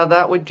 Yeah,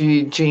 that would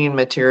be jean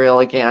material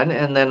again.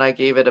 And then I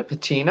gave it a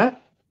patina.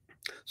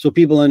 So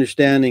people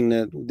understanding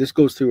that this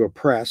goes through a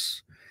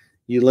press,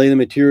 you lay the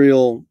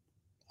material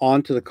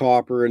onto the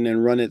copper and then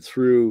run it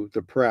through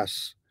the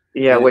press.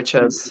 Yeah, which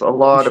has a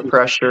lot of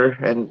pressure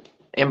and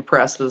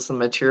impresses the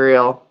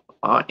material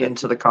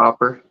into the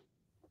copper.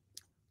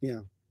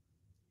 Yeah.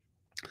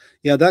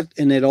 Yeah, that,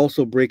 and it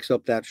also breaks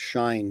up that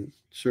shine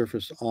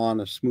surface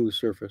on a smooth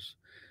surface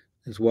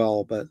as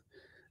well. But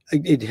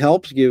it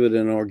helps give it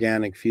an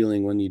organic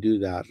feeling when you do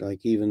that,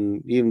 like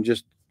even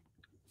just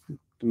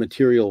the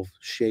material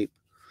shape.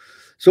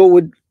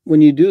 So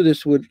when you do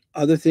this, would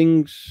other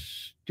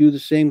things do the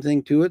same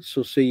thing to it?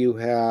 So say you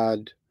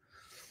had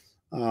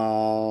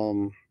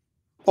a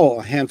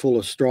handful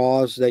of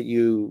straws that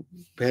you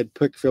had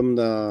picked from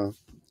the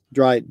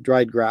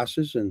dried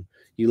grasses, and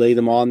you lay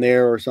them on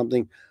there or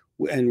something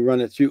and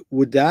run it through.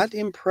 Would that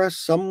impress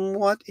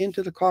somewhat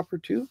into the copper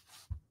too?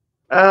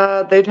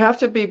 They'd have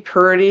to be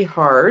pretty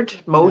hard.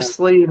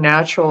 Mostly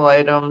natural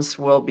items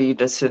will be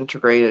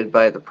disintegrated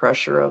by the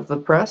pressure of the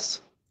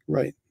press.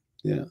 Right.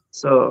 Yeah.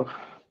 So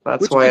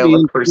that's why I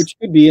look for. Which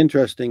could be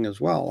interesting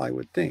as well, I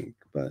would think.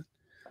 But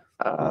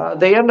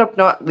they end up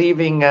not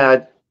leaving.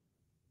 I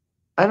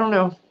don't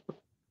know.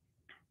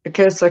 I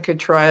guess I could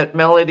try it.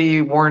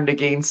 Melody warned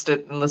against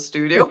it in the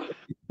studio.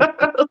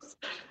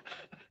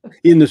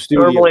 In the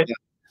studio. Normally,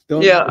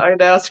 yeah,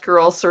 I'd ask her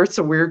all sorts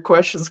of weird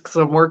questions because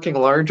I'm working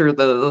larger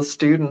than the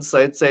students.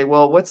 I'd say,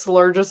 well, what's the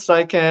largest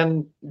I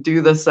can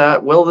do this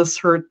at? Will this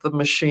hurt the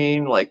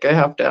machine? Like, I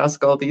have to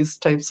ask all these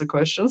types of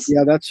questions.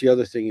 Yeah, that's the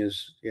other thing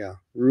is,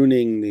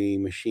 ruining the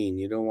machine.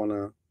 You don't want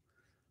to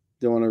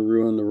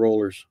ruin the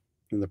rollers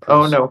in the press.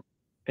 Oh, no.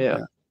 Yeah.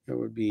 That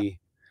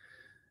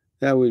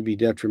would be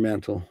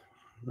detrimental.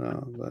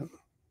 But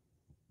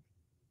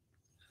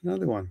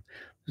another one.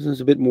 This is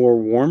a bit more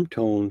warm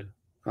toned.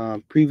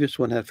 Previous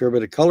one had a fair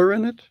bit of color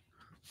in it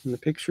in the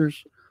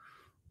pictures,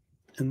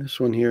 and this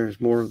one here is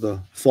more of the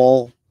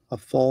fall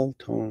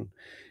tone.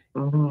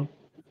 Mm-hmm.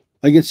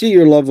 I can see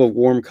your love of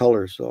warm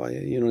colors, so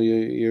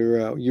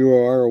you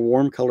are a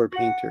warm color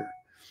painter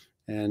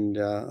and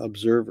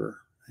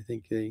observer. I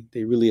think they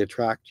really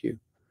attract you.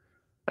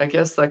 I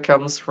guess that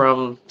comes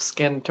from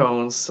skin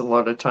tones. A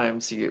lot of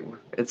times you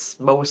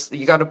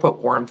got to put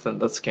warmth in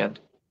the skin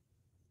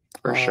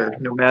for sure,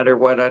 no matter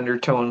what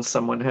undertones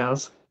someone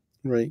has.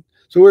 Right.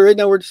 So right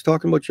now we're just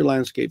talking about your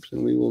landscapes,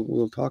 and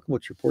we'll talk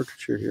about your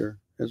portraiture here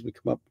as we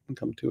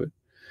come to it.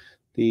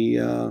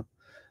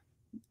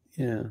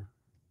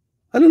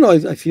 I don't know.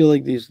 I feel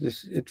like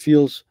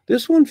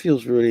this one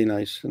feels really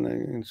nice, and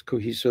it's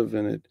cohesive,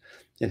 and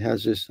it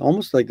has this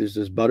almost like there's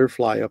this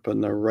butterfly up in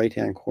the right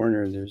hand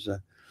corner. There's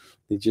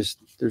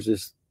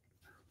this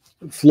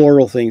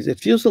floral things.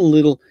 It feels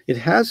it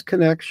has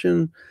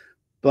connection,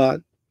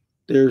 but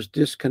there's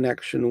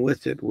disconnection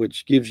with it,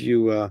 which gives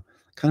you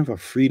kind of a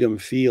freedom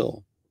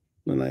feel.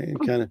 And I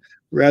kind of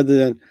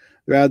rather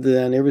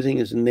than everything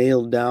is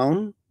nailed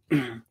down,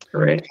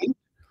 right?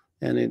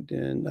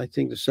 And I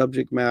think the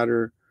subject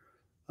matter,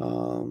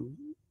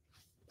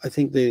 I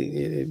think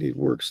it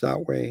works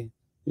that way.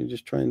 You're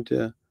just trying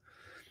to.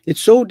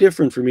 It's so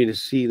different for me to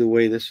see the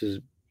way this is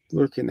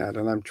looking at,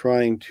 and I'm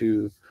trying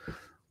to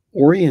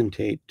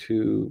orientate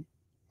to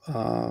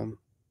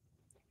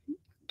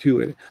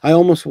it. I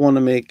almost want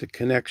to make the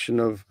connection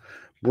of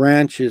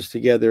branches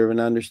together and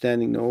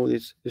understanding. No,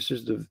 this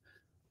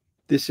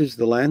is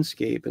the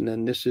landscape, and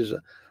then this is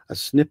a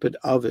snippet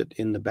of it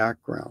in the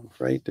background.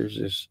 Right? There's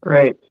this.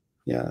 Right.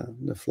 Yeah,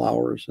 the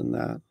flowers and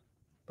that.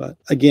 But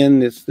again,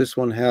 this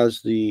one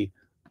has the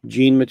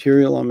jean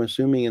material, I'm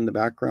assuming, in the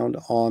background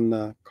on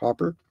the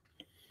copper.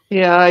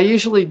 Yeah, I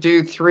usually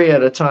do 3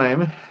 at a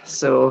time.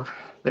 So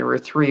there were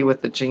 3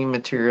 with the jean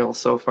material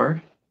so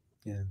far.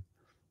 Yeah.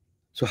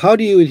 So how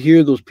do you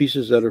adhere those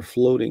pieces that are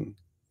floating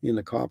in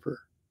the copper?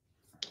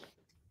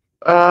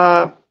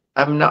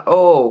 I'm not.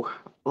 Oh,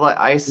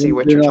 I see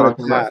what you're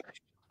talking about.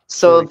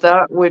 So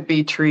that would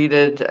be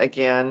treated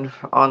again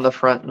on the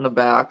front and the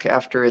back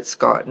after it's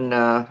gotten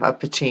a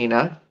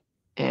patina.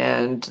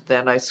 And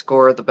then I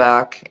score the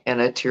back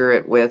and adhere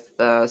it with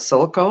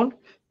silicone.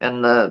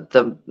 And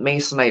the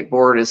masonite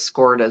board is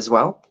scored as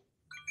well.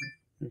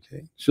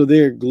 Okay. So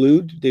they're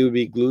glued? They would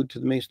be glued to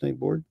the masonite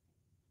board?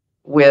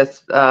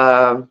 With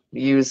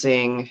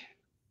using,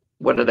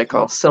 what did I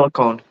call?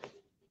 Silicone.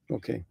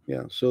 Okay,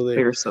 yeah. So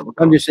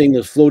I'm just saying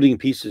those floating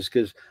pieces,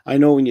 because I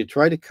know when you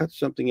try to cut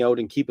something out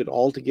and keep it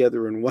all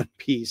together in one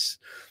piece,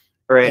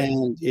 right?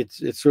 And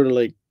it's sort of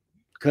like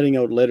cutting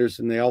out letters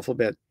in the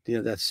alphabet.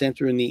 That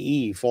center in the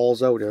E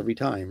falls out every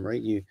time,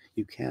 right? You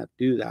can't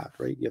do that,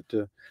 right? You have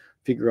to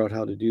figure out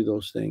how to do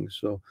those things.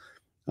 So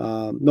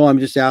No, I'm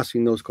just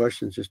asking those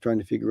questions, just trying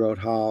to figure out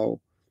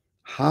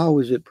how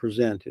is it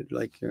presented,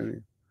 like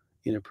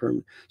in a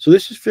permanent. So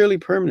this is fairly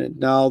permanent.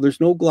 Now, there's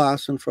no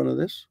glass in front of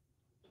this.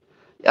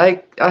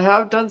 I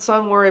have done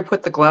some where I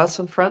put the glass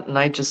in front, and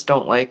I just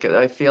don't like it.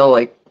 I feel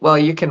like, well,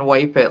 you can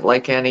wipe it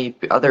like any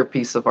other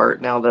piece of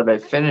art now that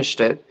I've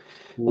finished it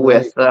Right,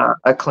 with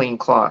a clean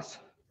cloth,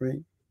 right.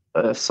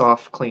 a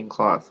soft, clean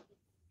cloth.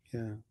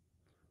 Yeah.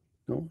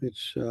 No,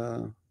 it's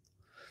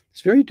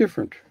very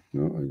different.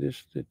 No,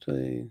 it's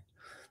a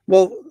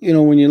well,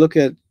 when you look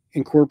at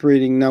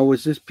incorporating now,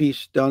 was this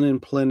piece done in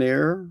plein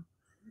air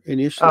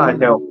initially?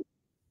 No.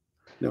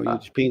 No, you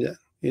just paint it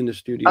in the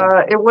studio.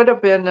 It would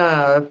have been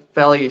a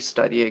value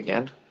study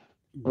again.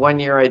 One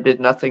year I did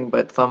nothing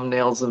but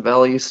thumbnails and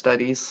value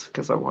studies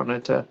because I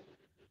wanted to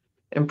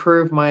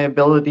improve my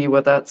ability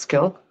with that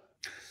skill.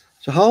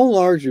 So how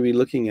large are we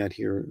looking at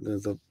here?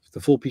 The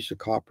full piece of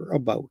copper,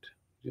 about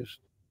just.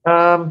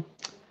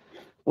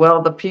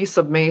 Well, the piece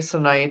of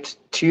masonite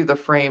to the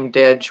framed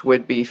edge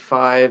would be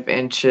 5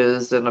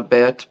 inches and a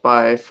bit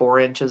by 4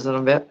 inches and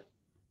a bit.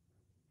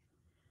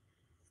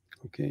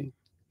 Okay.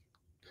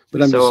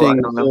 But I'm just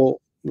saying,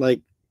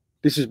 like,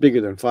 this is bigger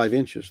than 5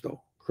 inches,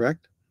 though,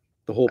 correct?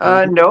 The whole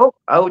painting? No,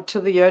 out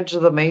to the edge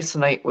of the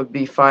masonite would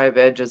be 5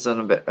 inches and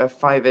a bit,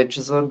 5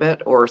 inches and a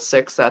bit, or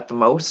 6 at the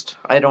most.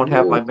 I don't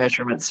have my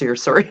measurements here,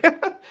 sorry,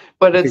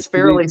 but it's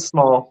fairly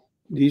small.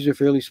 These are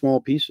fairly small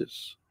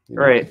pieces.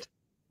 Right.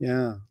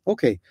 Yeah.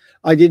 Okay.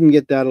 I didn't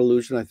get that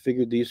illusion. I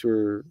figured these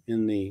were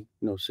in the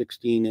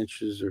 16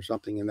 inches or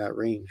something in that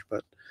range,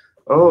 but.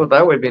 Oh,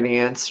 that would be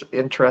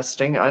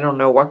interesting. I don't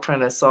know what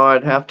kind of saw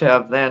I'd have to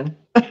have then.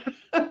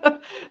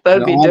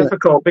 That'd be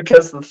difficult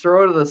because the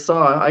throat of the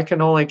saw, I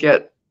can only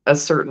get a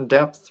certain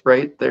depth,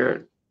 right?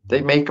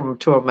 They make them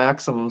to a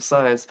maximum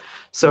size.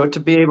 So to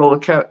be able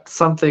to cut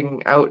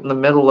something out in the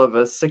middle of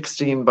a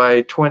 16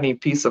 by 20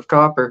 piece of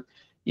copper,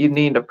 you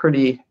need a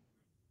pretty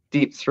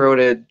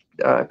deep-throated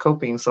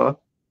coping saw.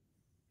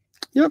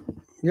 Yep,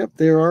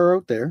 they are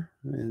out there,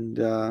 and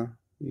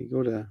you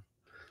go to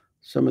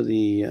some of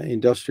the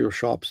industrial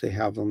shops, they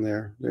have them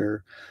there.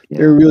 They're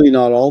really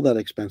not all that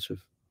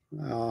expensive.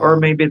 Or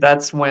maybe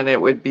that's when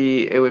it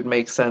would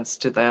make sense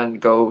to then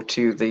go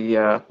to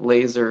the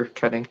laser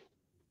cutting.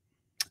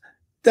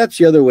 That's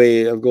the other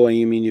way of going.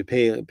 You mean you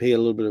pay a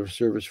little bit of a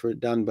service for it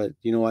done, but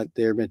you know what?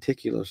 They're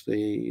meticulous.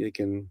 You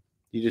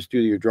just do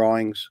your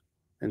drawings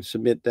and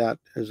submit that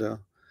as a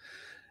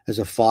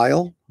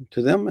file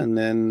to them, and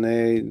then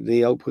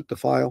they output the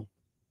file.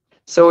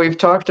 So we've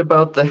talked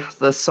about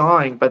the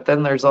sawing, but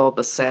then there's all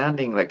the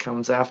sanding that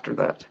comes after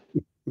that.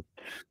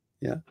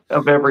 Yeah.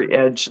 Of every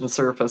edge and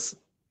surface.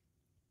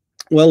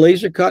 Well,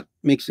 laser cut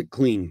makes it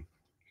clean.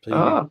 So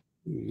Ah.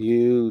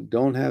 you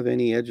don't have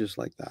any edges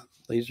like that.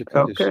 Laser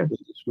cut is really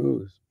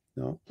smooth.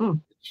 No.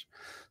 It's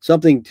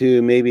something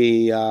to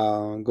maybe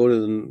go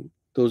to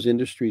those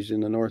industries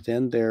in the North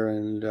End there,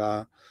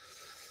 and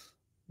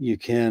you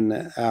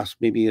can ask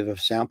maybe of a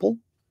sample.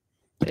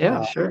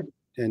 Yeah, sure.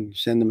 And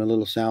send them a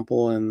little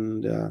sample.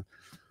 And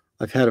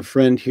I've had a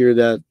friend here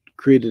that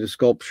created a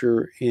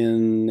sculpture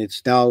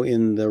it's now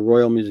in the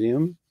Royal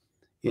Museum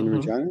in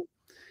Regina.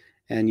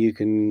 And you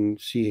can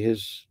see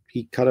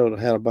he had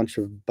a bunch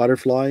of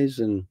butterflies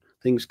and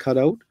things cut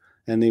out,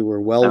 and they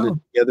were welded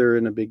together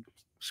in a big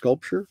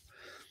sculpture.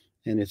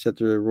 And it's at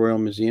the Royal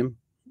Museum.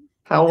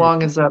 How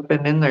long has that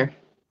been in there?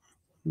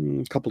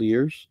 A couple of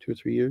years, 2 or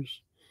 3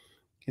 years.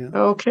 Yeah.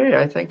 Okay,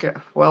 I think,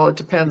 well, it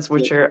depends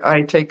which area.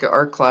 I take an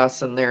art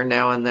class in there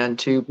now and then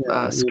too,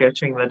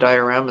 sketching the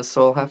dioramas,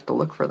 so I'll have to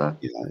look for that.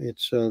 Yeah,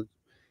 it's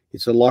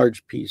a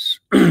large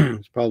piece.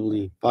 It's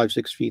probably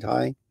 5-6 feet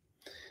high,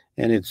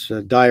 and it's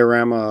a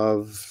diorama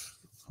of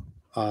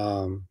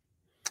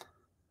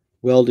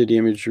welded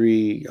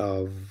imagery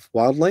of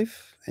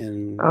wildlife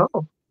and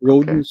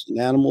rodents and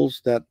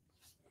animals that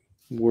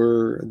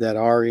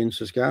are in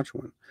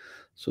Saskatchewan.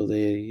 So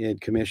they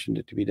had commissioned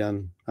it to be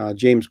done.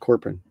 James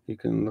Corpin, you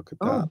can look at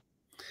that.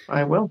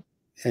 I will.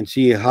 And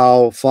see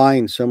how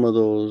fine some of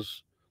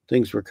those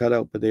things were cut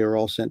out, but they were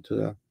all sent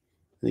to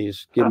they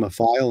just give them a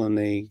file, and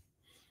they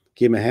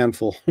gave them a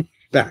handful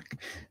back.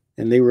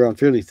 And they were on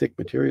fairly thick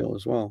material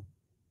as well.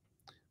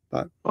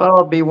 Well,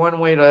 it'll be one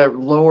way to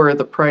lower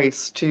the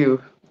price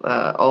too.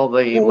 All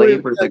the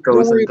labor that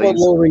goes into things. Don't worry about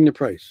lowering the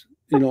price.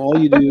 All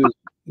you do is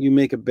you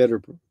make it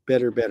better,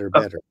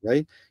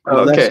 right?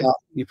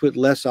 You put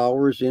less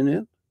hours in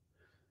it,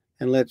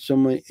 and let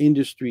some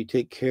industry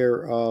take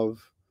care of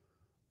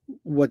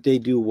what they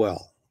do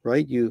well,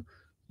 right? You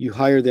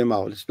hire them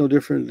out. It's no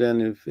different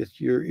than if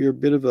you're a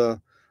bit of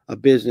a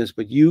business,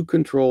 but you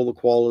control the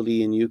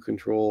quality and you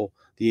control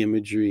the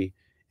imagery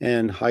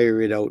and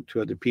hire it out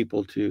to other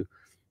people to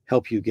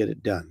help you get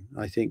it done.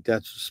 I think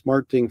that's a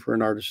smart thing for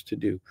an artist to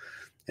do,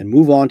 and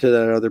move on to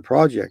that other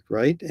project,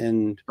 right?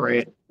 And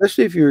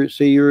especially if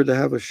you're to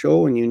have a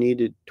show and you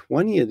needed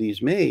 20 of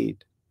these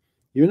made,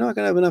 you're not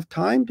going to have enough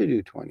time to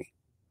do 20.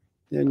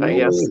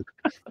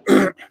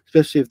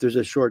 Especially if there's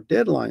a short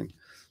deadline.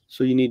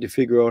 So you need to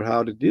figure out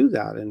how to do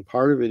that. And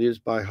part of it is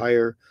by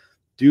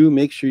do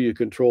make sure you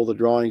control the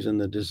drawings and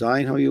the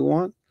design how you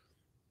want,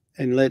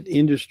 and let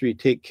industry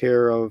take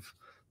care of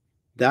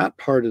that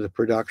part of the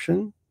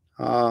production.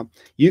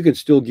 You can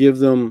still give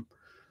them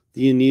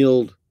the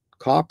annealed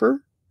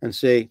copper and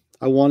say,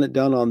 I want it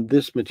done on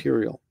this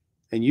material,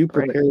 and you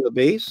prepare the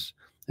base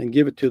and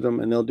give it to them,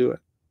 and they'll do it.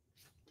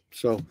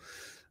 So,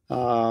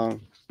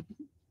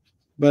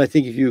 but I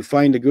think if you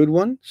find a good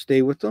one,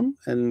 stay with them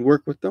and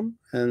work with them,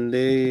 and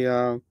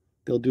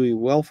they'll do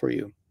well for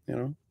you. You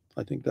know,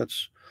 I think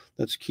that's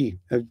key.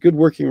 Have good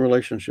working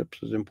relationships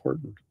is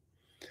important.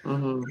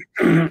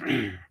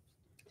 Mm-hmm.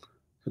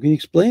 So can you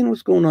explain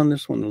what's going on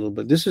this one a little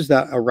bit? This is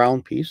a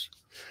round piece.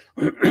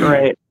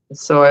 Right.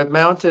 So I've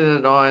mounted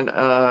it on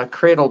a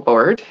cradle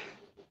board,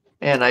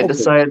 and I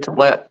decided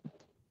to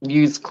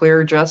use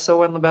clear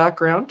gesso in the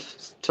background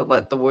to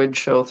let the wood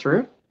show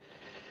through.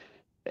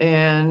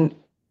 And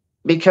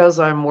because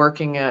I'm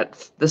working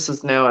this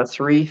is now a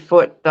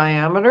 3-foot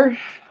diameter,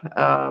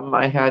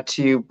 I had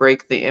to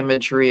break the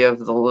imagery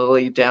of the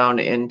lily down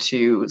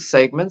into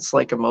segments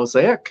like a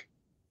mosaic.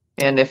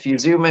 And if you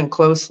zoom in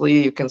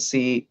closely, you can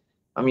see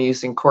I'm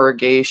using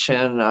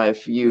corrugation.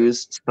 I've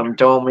used some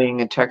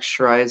doming and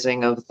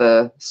texturizing of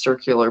the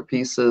circular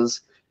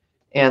pieces.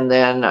 And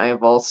then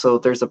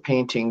there's a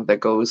painting that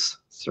goes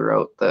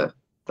throughout the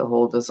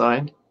whole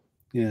design.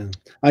 Yeah,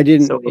 I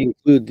didn't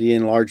include the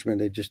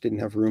enlargement. I just didn't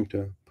have room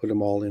to put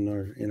them all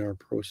in our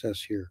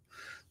process here.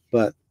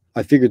 But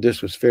I figured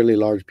this was fairly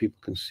large. People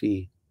can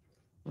see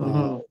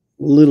a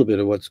little bit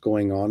of what's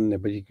going on there,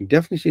 but you can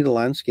definitely see the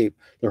landscape,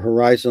 the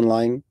horizon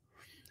line,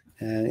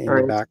 and in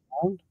the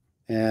background.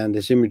 And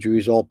this imagery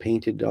is all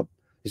painted up.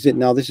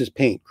 Now this is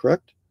paint,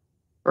 correct?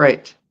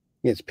 Right.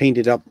 Yeah, it's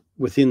painted up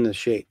within the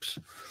shapes.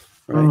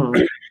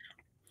 Right.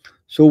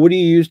 So what do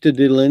you use to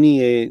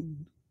delineate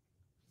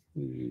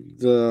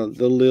the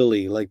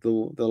lily, like the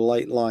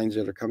light lines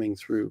that are coming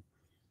through?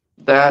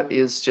 That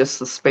is just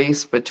the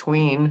space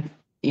between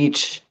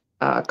each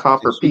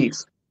copper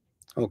piece.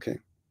 Okay.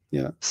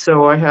 Yeah.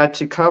 So I had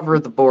to cover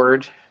the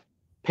board,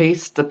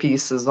 paste the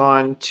pieces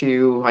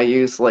onto, I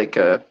use like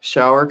a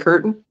shower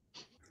curtain,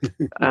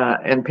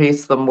 and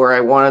paste them where I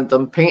wanted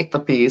them, paint the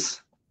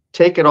piece,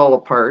 take it all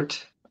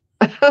apart,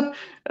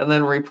 and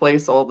then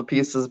replace all the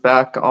pieces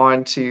back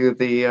onto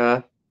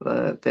the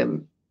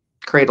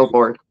cradle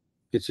board.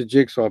 It's a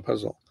jigsaw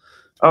puzzle.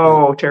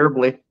 Oh,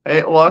 terribly.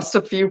 I lost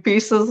a few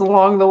pieces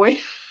along the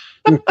way.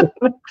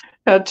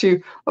 Had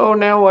to,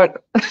 now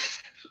what?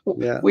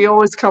 Yeah. We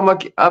always come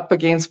up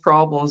against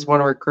problems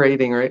when we're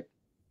creating, right?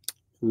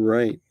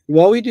 Right.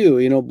 Well, we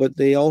do, but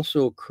they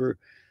also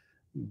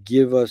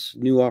give us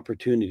new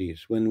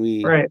opportunities. When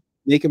we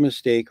make a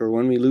mistake or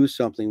when we lose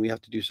something, we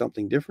have to do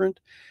something different.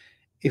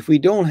 If we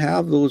don't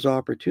have those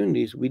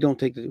opportunities, we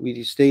don't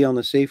we stay on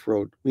the safe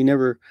road. We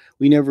never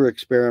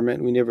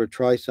experiment. We never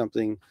try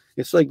something.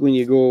 It's like when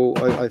you go,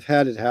 I've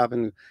had it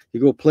happen. You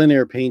go plein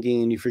air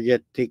painting and you forget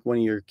to take one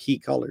of your key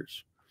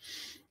colors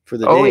for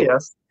the day. Oh,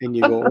 yes. And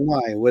you go, oh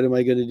my, what am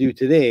I going to do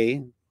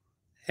today?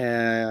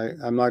 And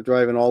I'm not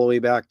driving all the way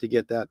back to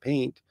get that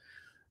paint.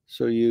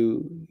 So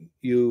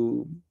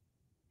you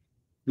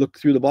look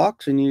through the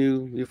box and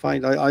you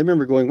find, I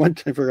remember going one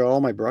time, I forgot all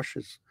my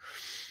brushes.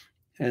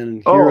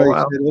 And here I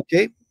said,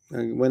 okay,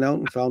 I went out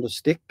and found a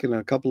stick and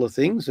a couple of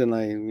things. And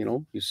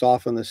you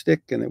soften the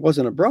stick, and it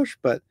wasn't a brush,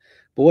 but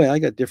boy, I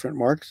got different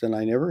marks than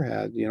I never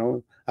had.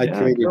 I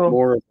created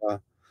more of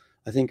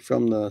I think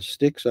from the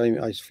sticks,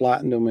 I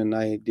flattened them, and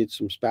I did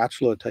some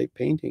spatula type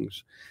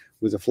paintings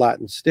with a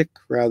flattened stick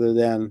rather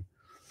than,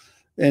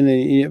 and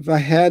if I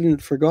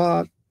hadn't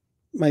forgot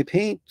my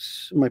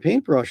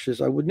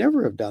paintbrushes, I would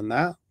never have done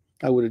that.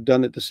 I would have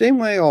done it the same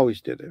way I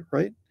always did it,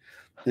 right?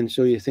 And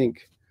so you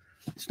think,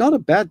 it's not a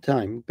bad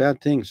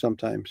thing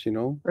sometimes,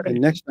 Right. And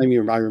next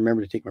time I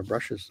remember to take my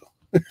brushes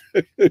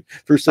though.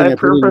 First thing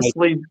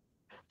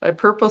I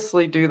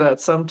purposely do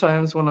that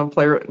sometimes when I'm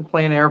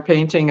plein air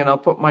painting, and I'll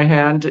put my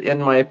hand in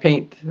my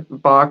paint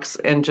box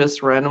and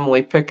just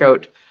randomly pick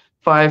out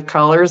 5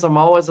 colors. I'm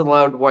always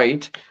allowed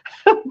white,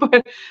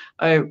 but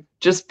I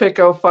just pick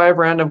out 5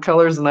 random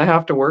colors and I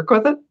have to work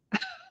with it.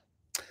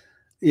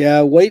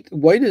 Yeah, white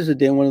is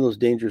one of those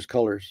dangerous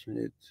colors.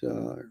 It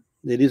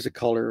is a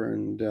color,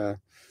 and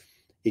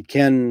it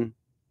can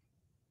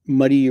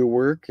muddy your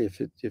work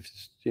if it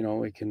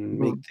can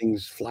make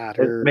things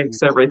flatter. It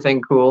makes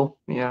everything cool.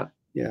 Yeah.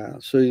 Yeah.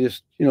 So you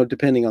just,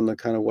 depending on the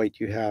kind of white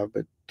you have,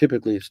 but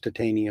typically it's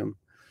titanium.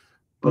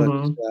 But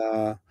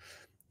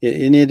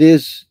and it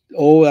is,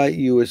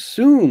 you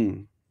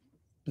assume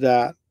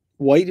that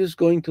white is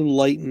going to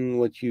lighten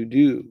what you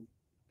do.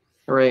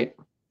 Right.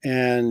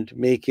 And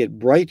make it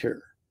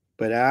brighter,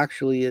 but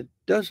actually it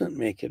doesn't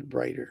make it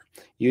brighter.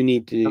 You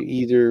need to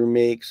either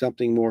make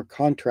something more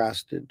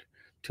contrasted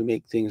to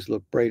make things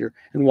look brighter,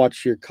 and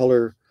watch your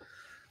color,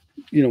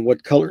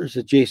 what color is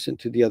adjacent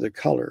to the other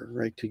color,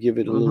 right? To give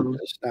it a little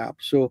bit of snap.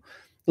 So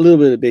a little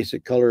bit of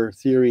basic color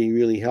theory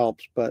really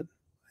helps, but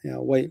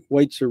white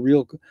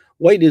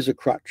is a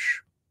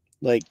crutch,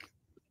 like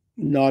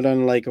not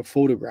unlike a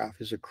photograph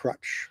is a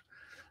crutch.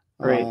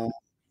 Right.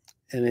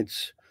 And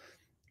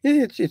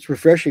Yeah, it's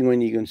refreshing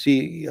when you can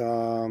see.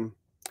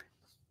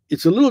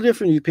 It's a little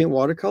different. You paint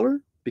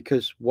watercolor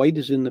because white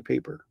is in the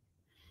paper.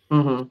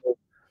 Mm-hmm.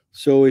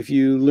 So if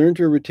you learn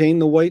to retain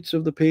the whites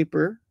of the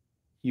paper,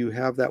 you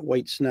have that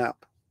white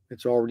snap.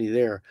 It's already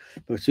there.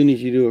 But as soon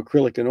as you do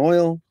acrylic and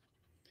oil,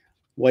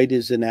 white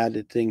is an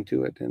added thing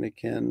to it, and it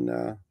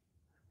can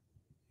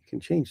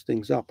change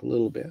things up a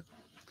little bit.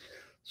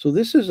 So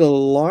this is a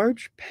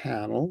large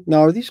panel.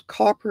 Now, are these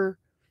copper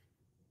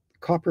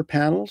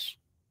panels?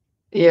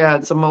 Yeah,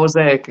 it's a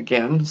mosaic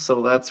again,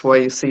 so that's why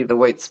you see the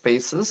white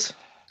spaces.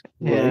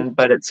 Right.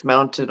 But it's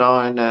mounted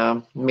on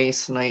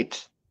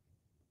masonite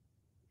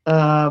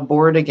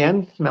board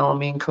again,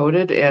 melamine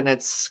coated, and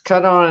it's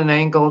cut on an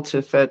angle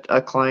to fit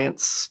a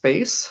client's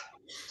space.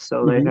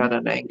 So they Mhm. had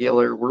an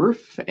angular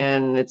roof,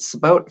 and it's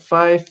about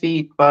 5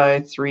 feet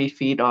by 3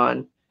 feet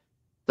on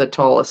the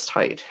tallest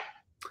height.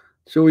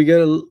 So we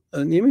get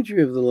an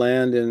imagery of the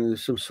land, and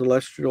there's some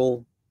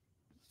celestial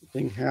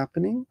thing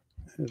happening,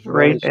 as well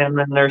Right, as and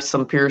then there's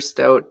some pierced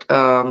out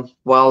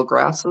wild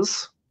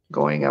grasses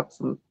going up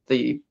from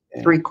the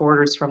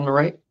 3/4 from the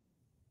right,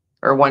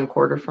 or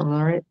 1/4 from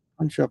the right.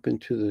 punch up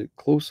into the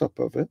close up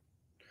of it.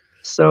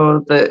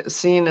 So the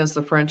scene is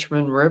the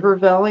Frenchman River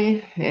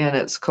Valley, and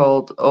it's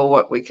called "Oh,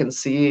 What We Can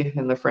See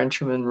in the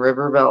Frenchman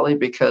River Valley"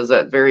 because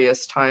at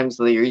various times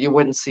of the year you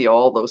wouldn't see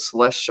all those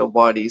celestial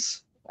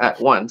bodies at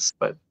once,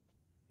 but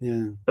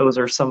Yeah, those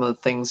are some of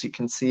the things you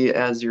can see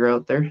as you're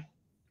out there.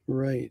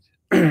 right.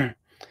 No,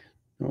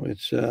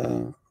 it's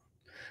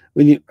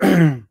when you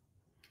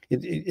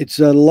it's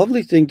a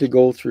lovely thing to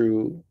go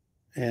through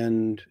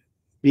and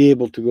be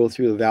able to go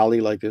through a valley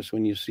like this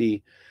when you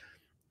see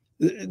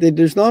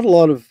there's not a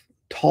lot of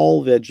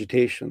tall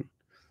vegetation,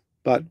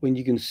 but when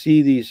you can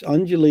see these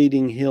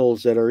undulating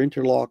hills that are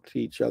interlocked to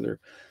each other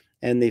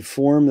and they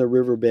form the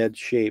riverbed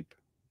shape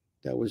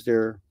that was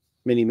there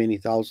many, many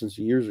thousands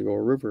of years ago,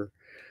 a river.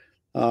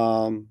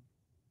 Um,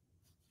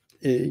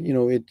 you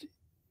know,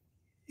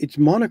 it's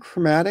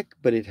monochromatic,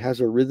 but it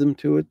has a rhythm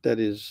to it that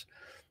is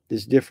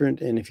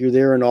different. And if you're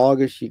there in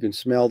August, you can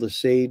smell the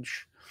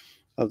sage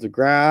of the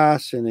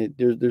grass, and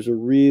there's a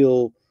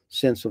real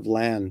sense of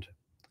land.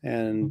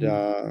 And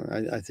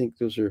I think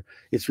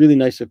it's really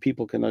nice that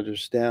people can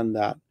understand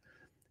that.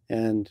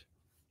 And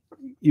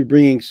you're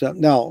bringing some,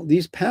 now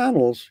these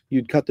panels,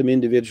 you'd cut them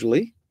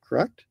individually,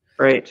 correct?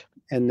 Right.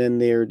 And then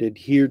they're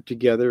adhered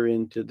together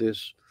into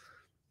this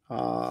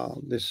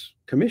this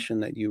commission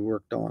that you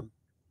worked on.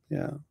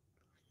 Yeah.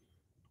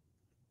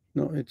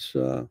 No, it's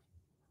a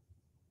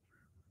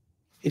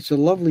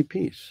lovely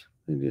piece.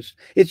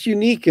 It's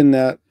unique in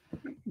that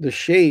the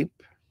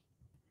shape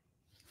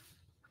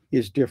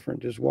is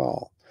different as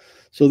well.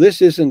 So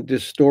this isn't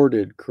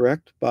distorted,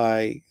 correct,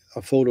 by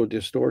a photo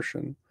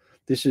distortion.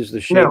 This is the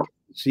shape No,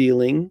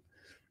 ceiling,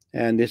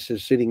 and this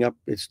is sitting up.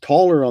 It's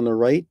taller on the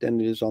right than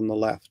it is on the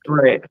left.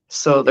 right.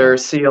 So Yeah. their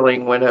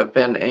ceiling would have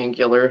been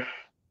angular,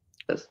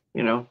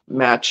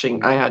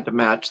 matching. I had to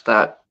match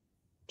that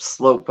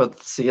slope of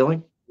the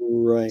ceiling.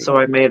 Right. So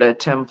I made a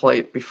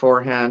template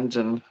beforehand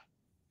and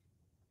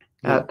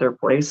Yeah. at their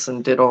place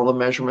and did all the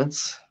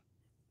measurements.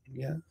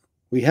 Yeah.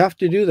 We have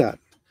to do that.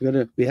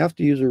 We have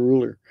to use a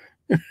ruler.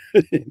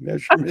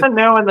 Measurement.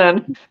 Now and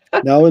then.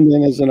 Now and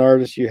then, as an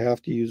artist, you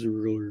have to use a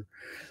ruler.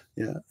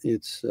 Yeah,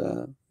 it's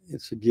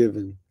a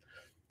given.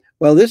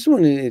 Well, this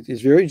one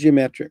is very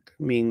geometric.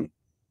 I mean,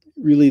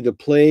 really, the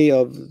play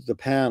of the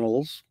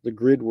panels, the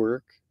grid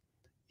work,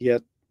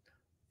 yet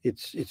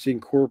it's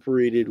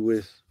incorporated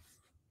with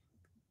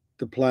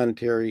the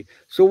planetary.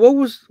 So, what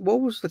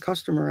was the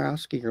customer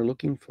asking or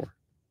looking for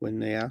when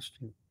they asked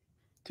you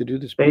to do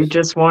this They piece?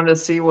 just wanted to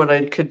see what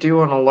I could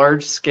do on a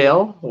large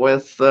scale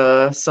with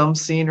some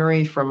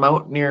scenery from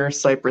out near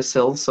Cypress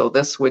Hills. So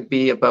this would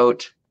be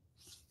about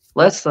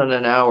less than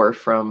an hour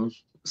from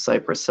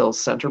Cypress Hills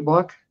Center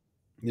Block.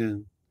 Yeah.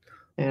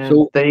 And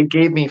So, they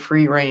gave me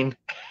free reign.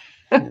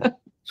 yeah.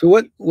 So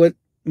what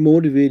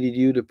motivated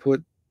you to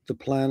put the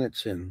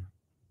planets in?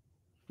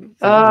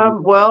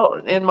 Well,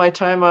 in my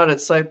time out at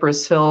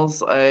Cypress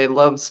Hills, I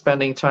love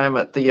spending time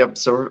at the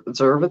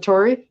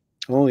observatory.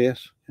 Oh,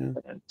 yes. Yeah.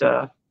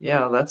 And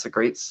yeah, that's a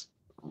great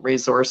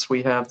resource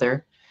we have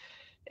there.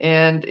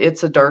 And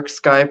it's a dark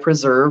sky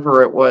preserve,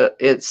 or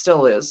it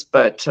still is,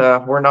 but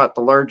we're not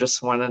the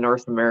largest one in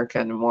North America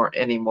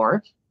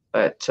anymore.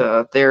 But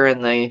there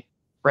in the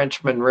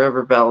Frenchman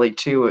River Valley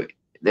too,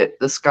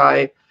 the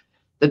sky,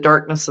 the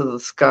darkness of the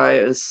sky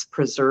is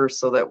preserved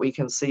so that we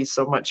can see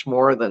so much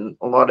more than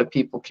a lot of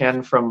people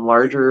can from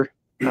larger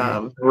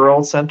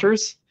rural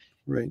centers.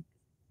 Right.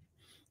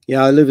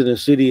 Yeah, I live in a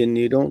city and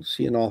you don't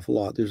see an awful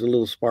lot. There's a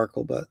little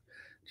sparkle, but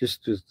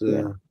just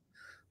the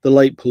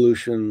light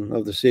pollution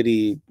of the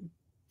city,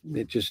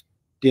 it just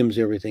dims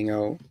everything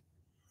out.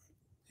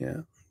 Yeah.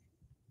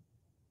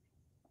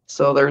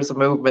 So there's a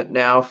movement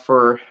now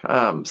for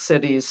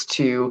cities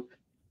to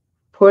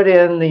put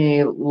in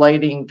the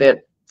lighting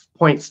that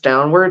points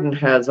downward and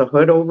has a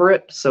hood over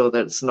it so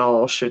that it's not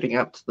all shooting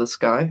up to the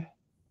sky.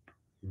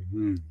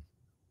 Mm-hmm.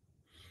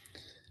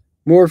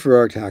 More for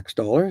our tax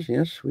dollars.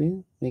 Yes,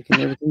 we making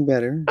everything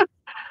better.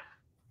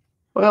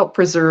 Well, it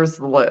preserves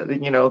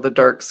the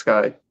dark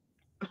sky.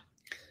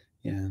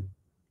 Yeah.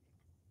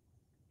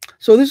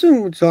 So this is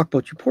when we talk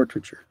about your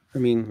portraiture. I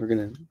mean, we're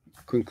going to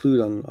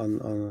conclude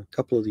on a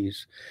couple of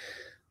these.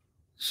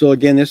 So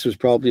again, this was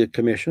probably a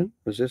commission.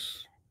 Was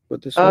this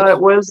what this was? It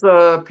was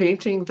a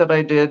painting that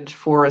I did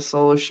for a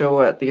solo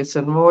show at the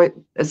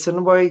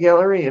Assiniboia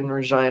Gallery in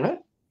Regina.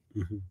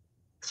 Mm-hmm.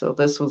 So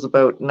this was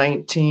about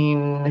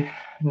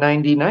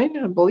 1999,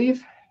 I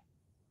believe.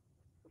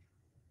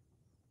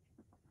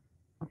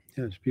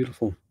 Yeah, it's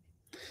beautiful.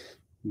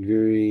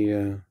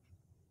 Very.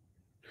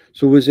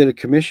 So was it a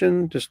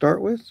commission to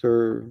start with,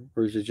 or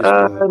is it just?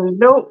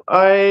 No,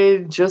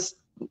 I just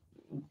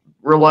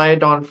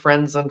relied on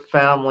friends and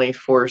family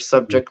for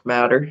subject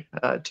matter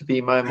to be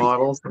my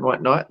models and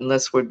whatnot. And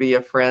this would be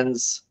a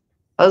friend's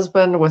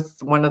husband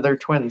with one of their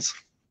twins.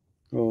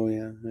 Oh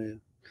yeah.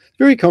 It's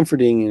very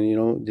comforting,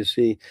 and to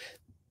see.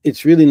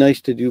 It's really nice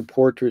to do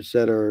portraits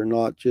that are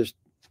not just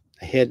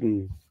head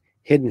and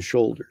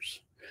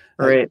shoulders.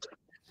 Right.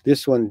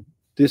 This one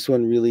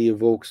really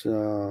evokes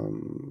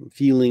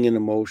feeling and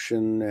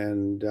emotion,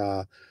 and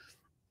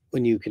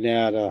when you can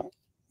add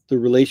the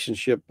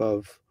relationship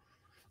of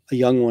a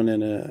young one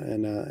and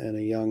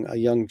a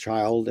young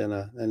child and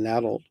an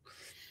adult,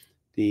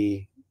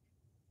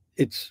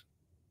 it's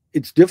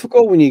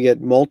difficult when you get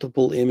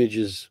multiple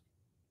images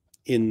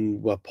in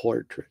a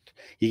portrait.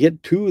 You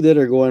get two that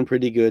are going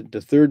pretty good.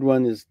 The third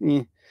one is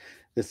the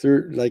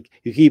third, like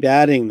you keep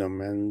adding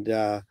them, and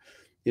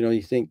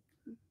you think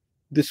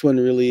this one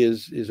really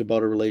is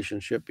about a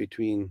relationship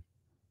between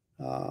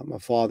a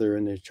father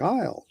and his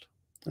child.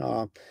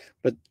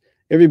 But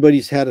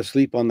everybody's had a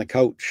sleep on the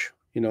couch,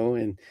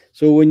 and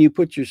so when you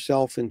put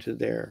yourself into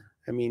there,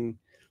 I mean,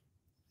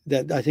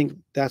 that I think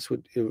that's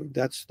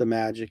the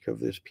magic of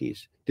this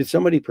piece. Did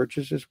somebody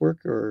purchase this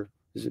work, or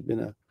has it been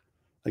a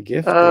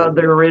gift?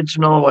 The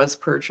original was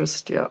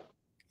purchased, yeah.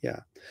 Yeah.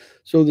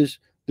 So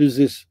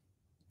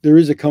there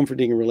is a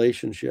comforting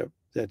relationship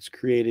that's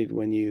created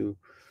when you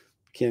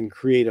can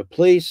create a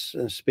place,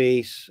 a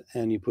space,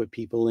 and you put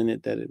people in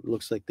it that it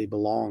looks like they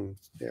belong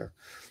there.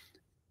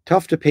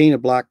 Tough to paint a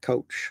black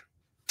couch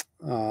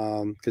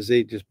because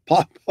they just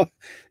pop up,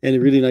 and a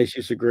really nice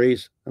use of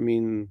grays. I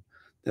mean,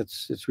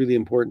 it's really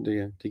important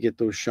to get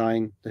the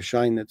shine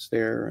that's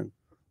there. And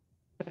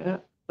yeah,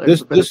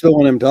 this is the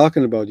one I'm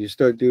talking about. You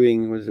start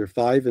doing, was there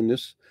five in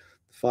this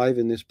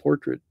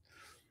portrait?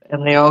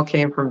 And they all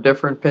came from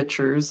different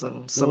pictures,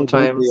 and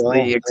sometimes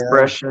the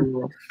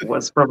expression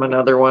was from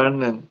another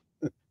one, and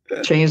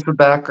changed the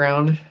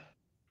background.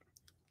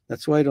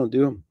 That's why I don't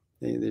do them.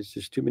 There's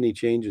just too many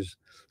changes.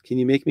 Can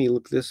you make me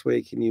look this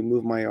way? Can you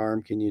move my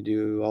arm? Can you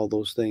do all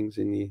those things?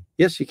 And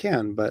yes, you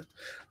can, but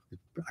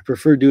I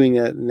prefer doing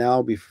that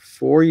now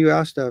before you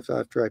asked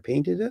after I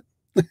painted it.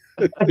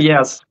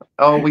 Yes.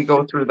 Oh, we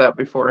go through that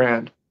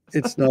beforehand.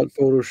 It's not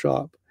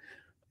Photoshop.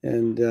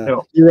 And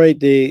no. You're right.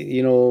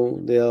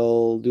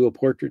 They'll do a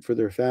portrait for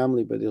their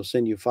family, but they'll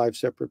send you 5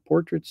 separate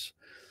portraits.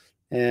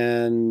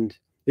 And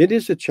it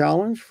is a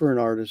challenge for an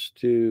artist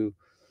to,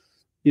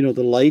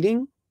 the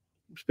lighting,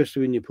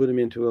 especially when you put them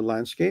into a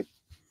landscape.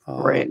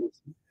 Right.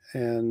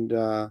 And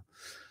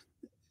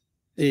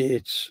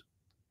they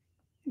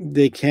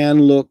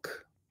can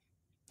look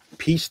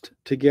pieced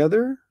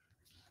together,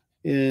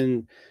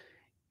 and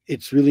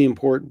it's really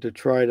important to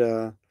try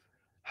to,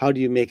 how do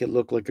you make it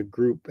look like a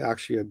group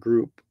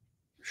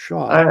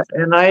shot?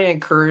 And I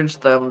encourage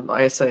them.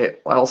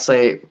 I'll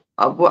say,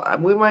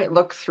 we might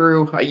look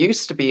through. I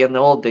used to be in the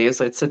old days,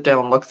 I'd sit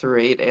down and look through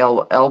 8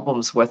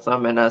 albums with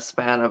them in a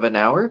span of an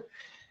hour.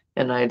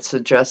 And I'd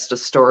suggest a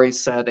story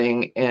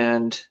setting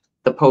and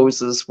the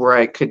poses where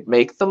I could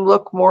make them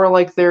look more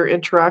like they're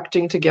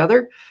interacting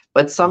together.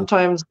 But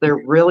sometimes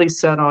they're really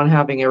set on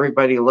having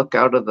everybody look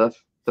out of the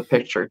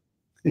picture,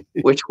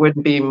 which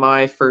wouldn't be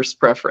my first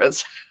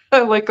preference.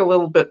 I like a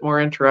little bit more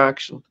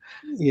interaction.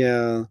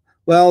 Yeah.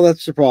 Well,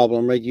 that's the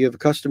problem, right? You have a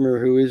customer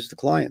who is the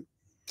client,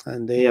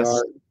 and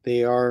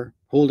they are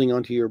holding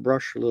onto your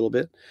brush a little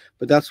bit,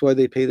 but that's why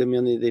they pay the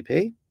money they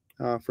pay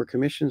for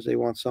commissions. They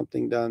want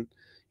something done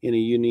in a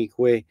unique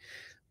way.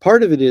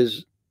 Part of it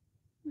is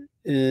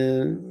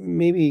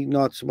maybe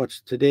not so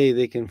much today.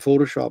 They can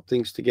Photoshop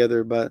things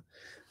together, but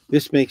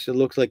this makes it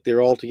look like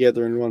they're all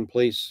together in one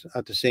place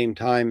at the same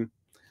time,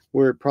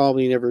 where it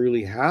probably never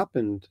really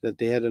happened that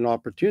they had an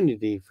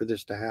opportunity for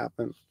this to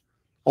happen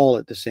all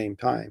at the same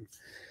time.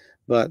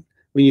 But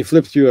when you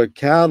flip through a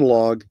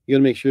catalog, you got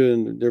to make sure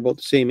they're about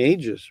the same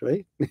ages,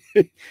 right?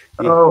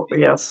 Oh,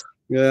 yes.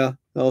 Yeah.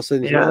 All of a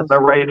sudden, the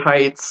right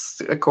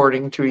heights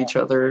according to each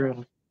other.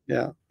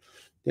 Yeah.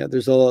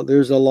 There's a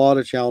lot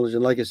of challenge,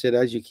 and like I said,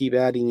 as you keep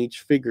adding each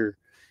figure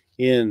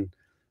in,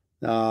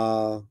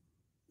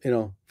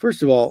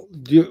 first of all,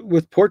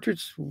 with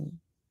portraits,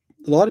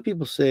 a lot of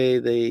people say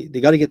they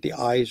got to get the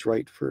eyes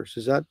right first.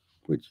 Is that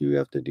what you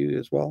have to do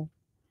as well?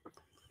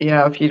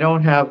 Yeah, if you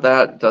don't have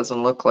that, it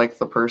doesn't look like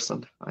the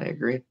person. I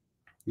agree.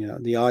 Yeah,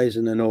 the eyes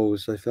and the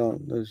nose. I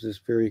felt that was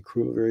just very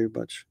cool, very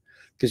much,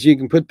 because you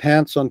can put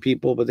pants on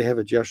people, but they have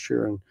a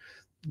gesture, and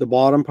the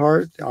bottom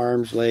part,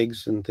 arms,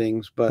 legs, and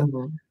things. But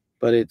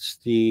but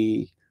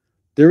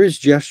there is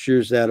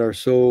gestures that are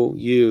so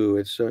you.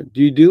 It's do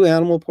you do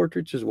animal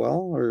portraits as well,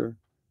 or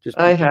just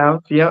I people?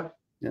 have, yep.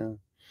 Yeah. Do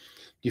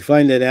you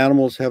find that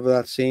animals have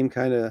that same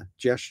kind of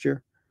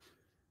gesture?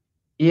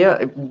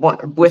 Yeah,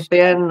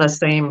 within the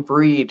same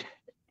breed,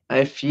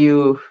 if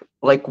you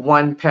like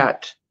one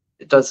pet,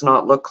 it does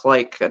not look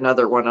like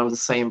another one of the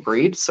same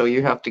breed, so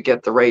you have to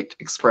get the right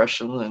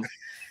expression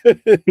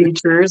and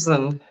features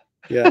and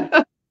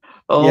Yeah.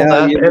 all Yeah,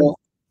 that. And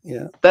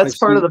yeah. that's I've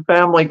part of seen the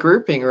family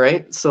grouping,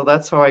 right? So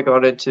that's how I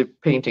got into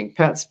painting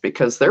pets,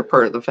 because they're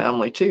part of the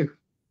family too.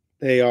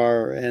 they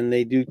are, and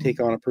they do take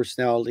on a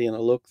personality and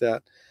a look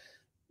that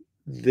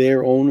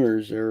their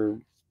owners or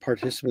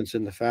participants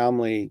in the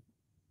family,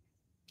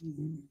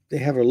 they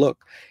have a look.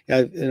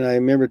 And I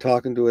remember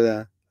talking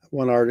to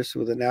one artist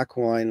with an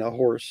equine, a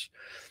horse,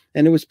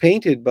 and it was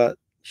painted, but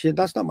she said,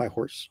 that's not my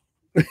horse.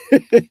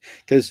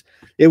 Because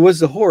it was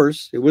the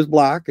horse, it was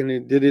black and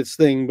it did its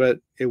thing, but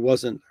it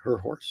wasn't her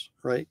horse,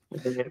 right?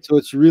 So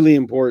it's really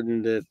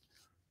important that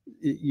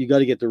you got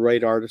to get the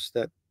right artist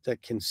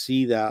that can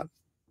see that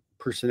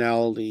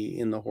personality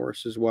in the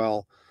horse as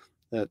well,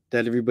 that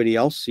everybody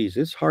else sees.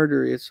 It's hard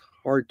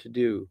to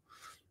do.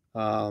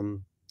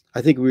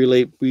 I think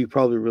we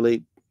probably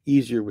relate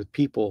easier with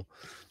people,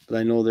 but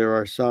I know there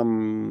are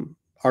some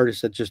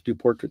artists that just do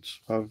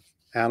portraits of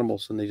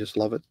animals and they just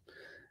love it,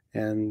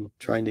 and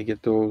trying to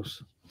get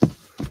those.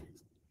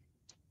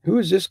 Who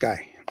is this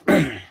guy?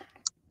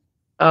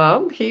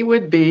 He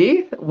would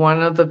be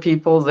one of the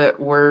people that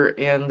were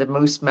in the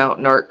Moose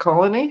Mountain Art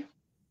Colony,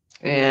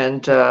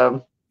 and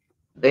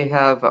they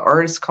have an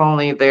artist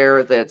colony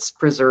there that's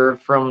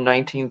preserved from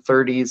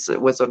 1930s.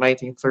 It was a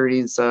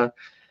 1930s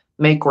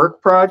make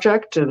work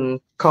project and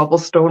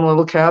cobblestone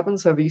little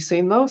cabins. Have you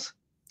seen those?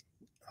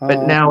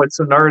 But now it's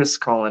an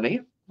artist colony.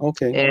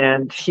 Okay.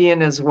 And he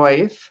and his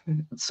wife,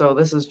 so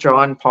this is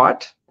John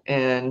Pott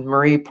and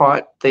Marie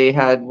Pott, they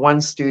had one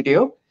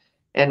studio.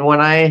 And when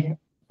I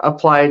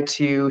applied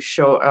to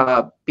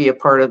be a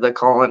part of the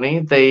colony,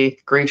 they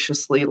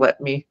graciously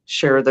let me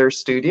share their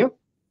studio.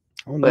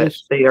 Oh, but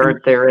nice. they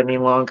aren't there any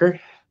longer.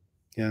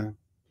 Yeah.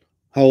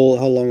 How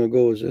long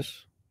ago was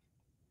this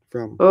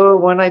from? Oh,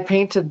 when I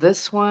painted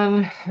this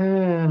one,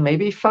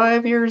 maybe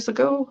 5 years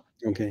ago.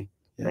 Okay.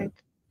 Yeah. Right.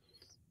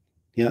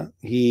 Yeah.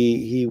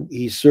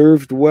 He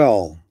served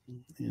well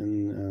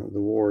in the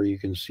war. You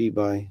can see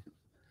by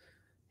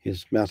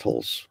his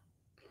medals.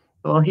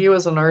 Well, he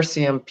was an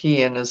RCMP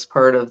and is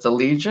part of the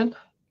Legion,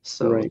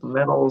 so Right. the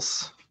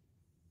medals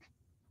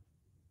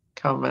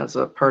come as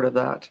a part of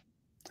that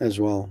As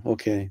well.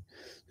 Okay.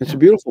 It's a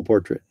beautiful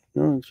portrait.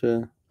 No,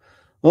 it's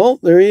oh,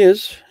 there he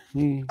is.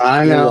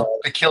 I know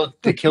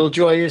the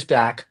killjoy is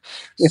back.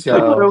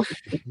 So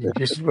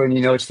just when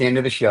you know it's the end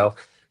of the show.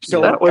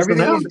 So That was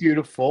everything is announced.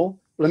 beautiful.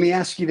 Let me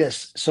ask you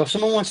this. So if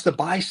someone wants to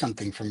buy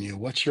something from you,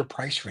 what's your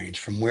price range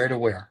from where to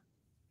where?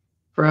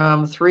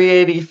 From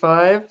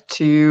 385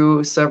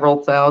 to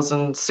several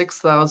thousand.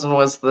 6,000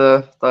 was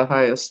the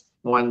highest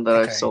one that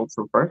I've Okay. sold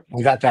so far.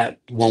 We got that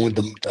one with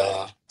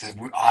the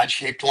odd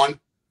shaped one.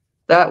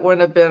 That would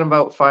have been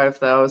about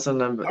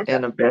 5,000 Okay.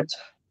 and a bit.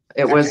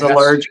 It Okay, was a that's-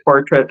 large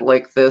portrait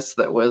like this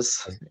that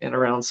was in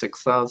around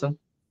 6,000.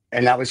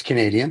 And that was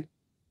Canadian.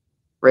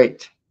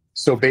 Right.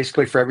 So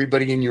basically for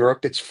everybody in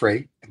Europe, it's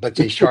free, but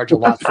they charge a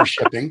lot for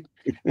shipping.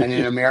 And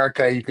in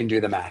America, you can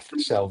do the math.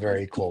 So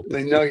very cool.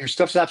 But no, your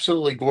stuff's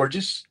absolutely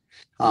gorgeous.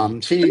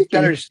 See, it's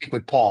better to speak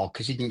with Paul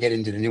because he can get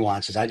into the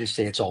nuances. I just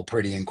say it's all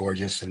pretty and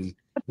gorgeous and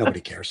nobody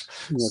cares.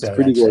 It's So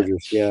pretty that's it.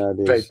 gorgeous. Yeah,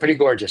 it is. Pretty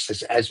gorgeous.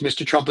 As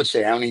Mr. Trump would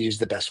say, I only use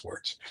the best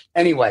words.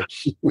 Anyway,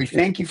 we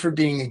thank you for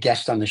being a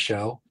guest on the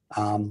show.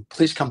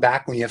 Please come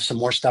back when you have some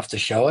more stuff to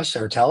show us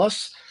or tell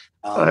us.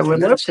 I would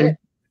and love that's to. it.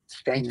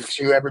 Thank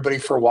you, everybody,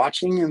 for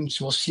watching, and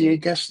we'll see you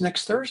guys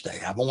next Thursday.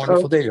 Have a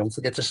wonderful day. Don't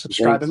forget to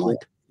subscribe and like.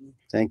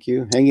 Thank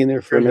you. Hang in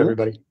there for a Cheers, minute.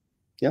 everybody.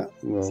 Yeah.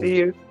 We'll See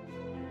you.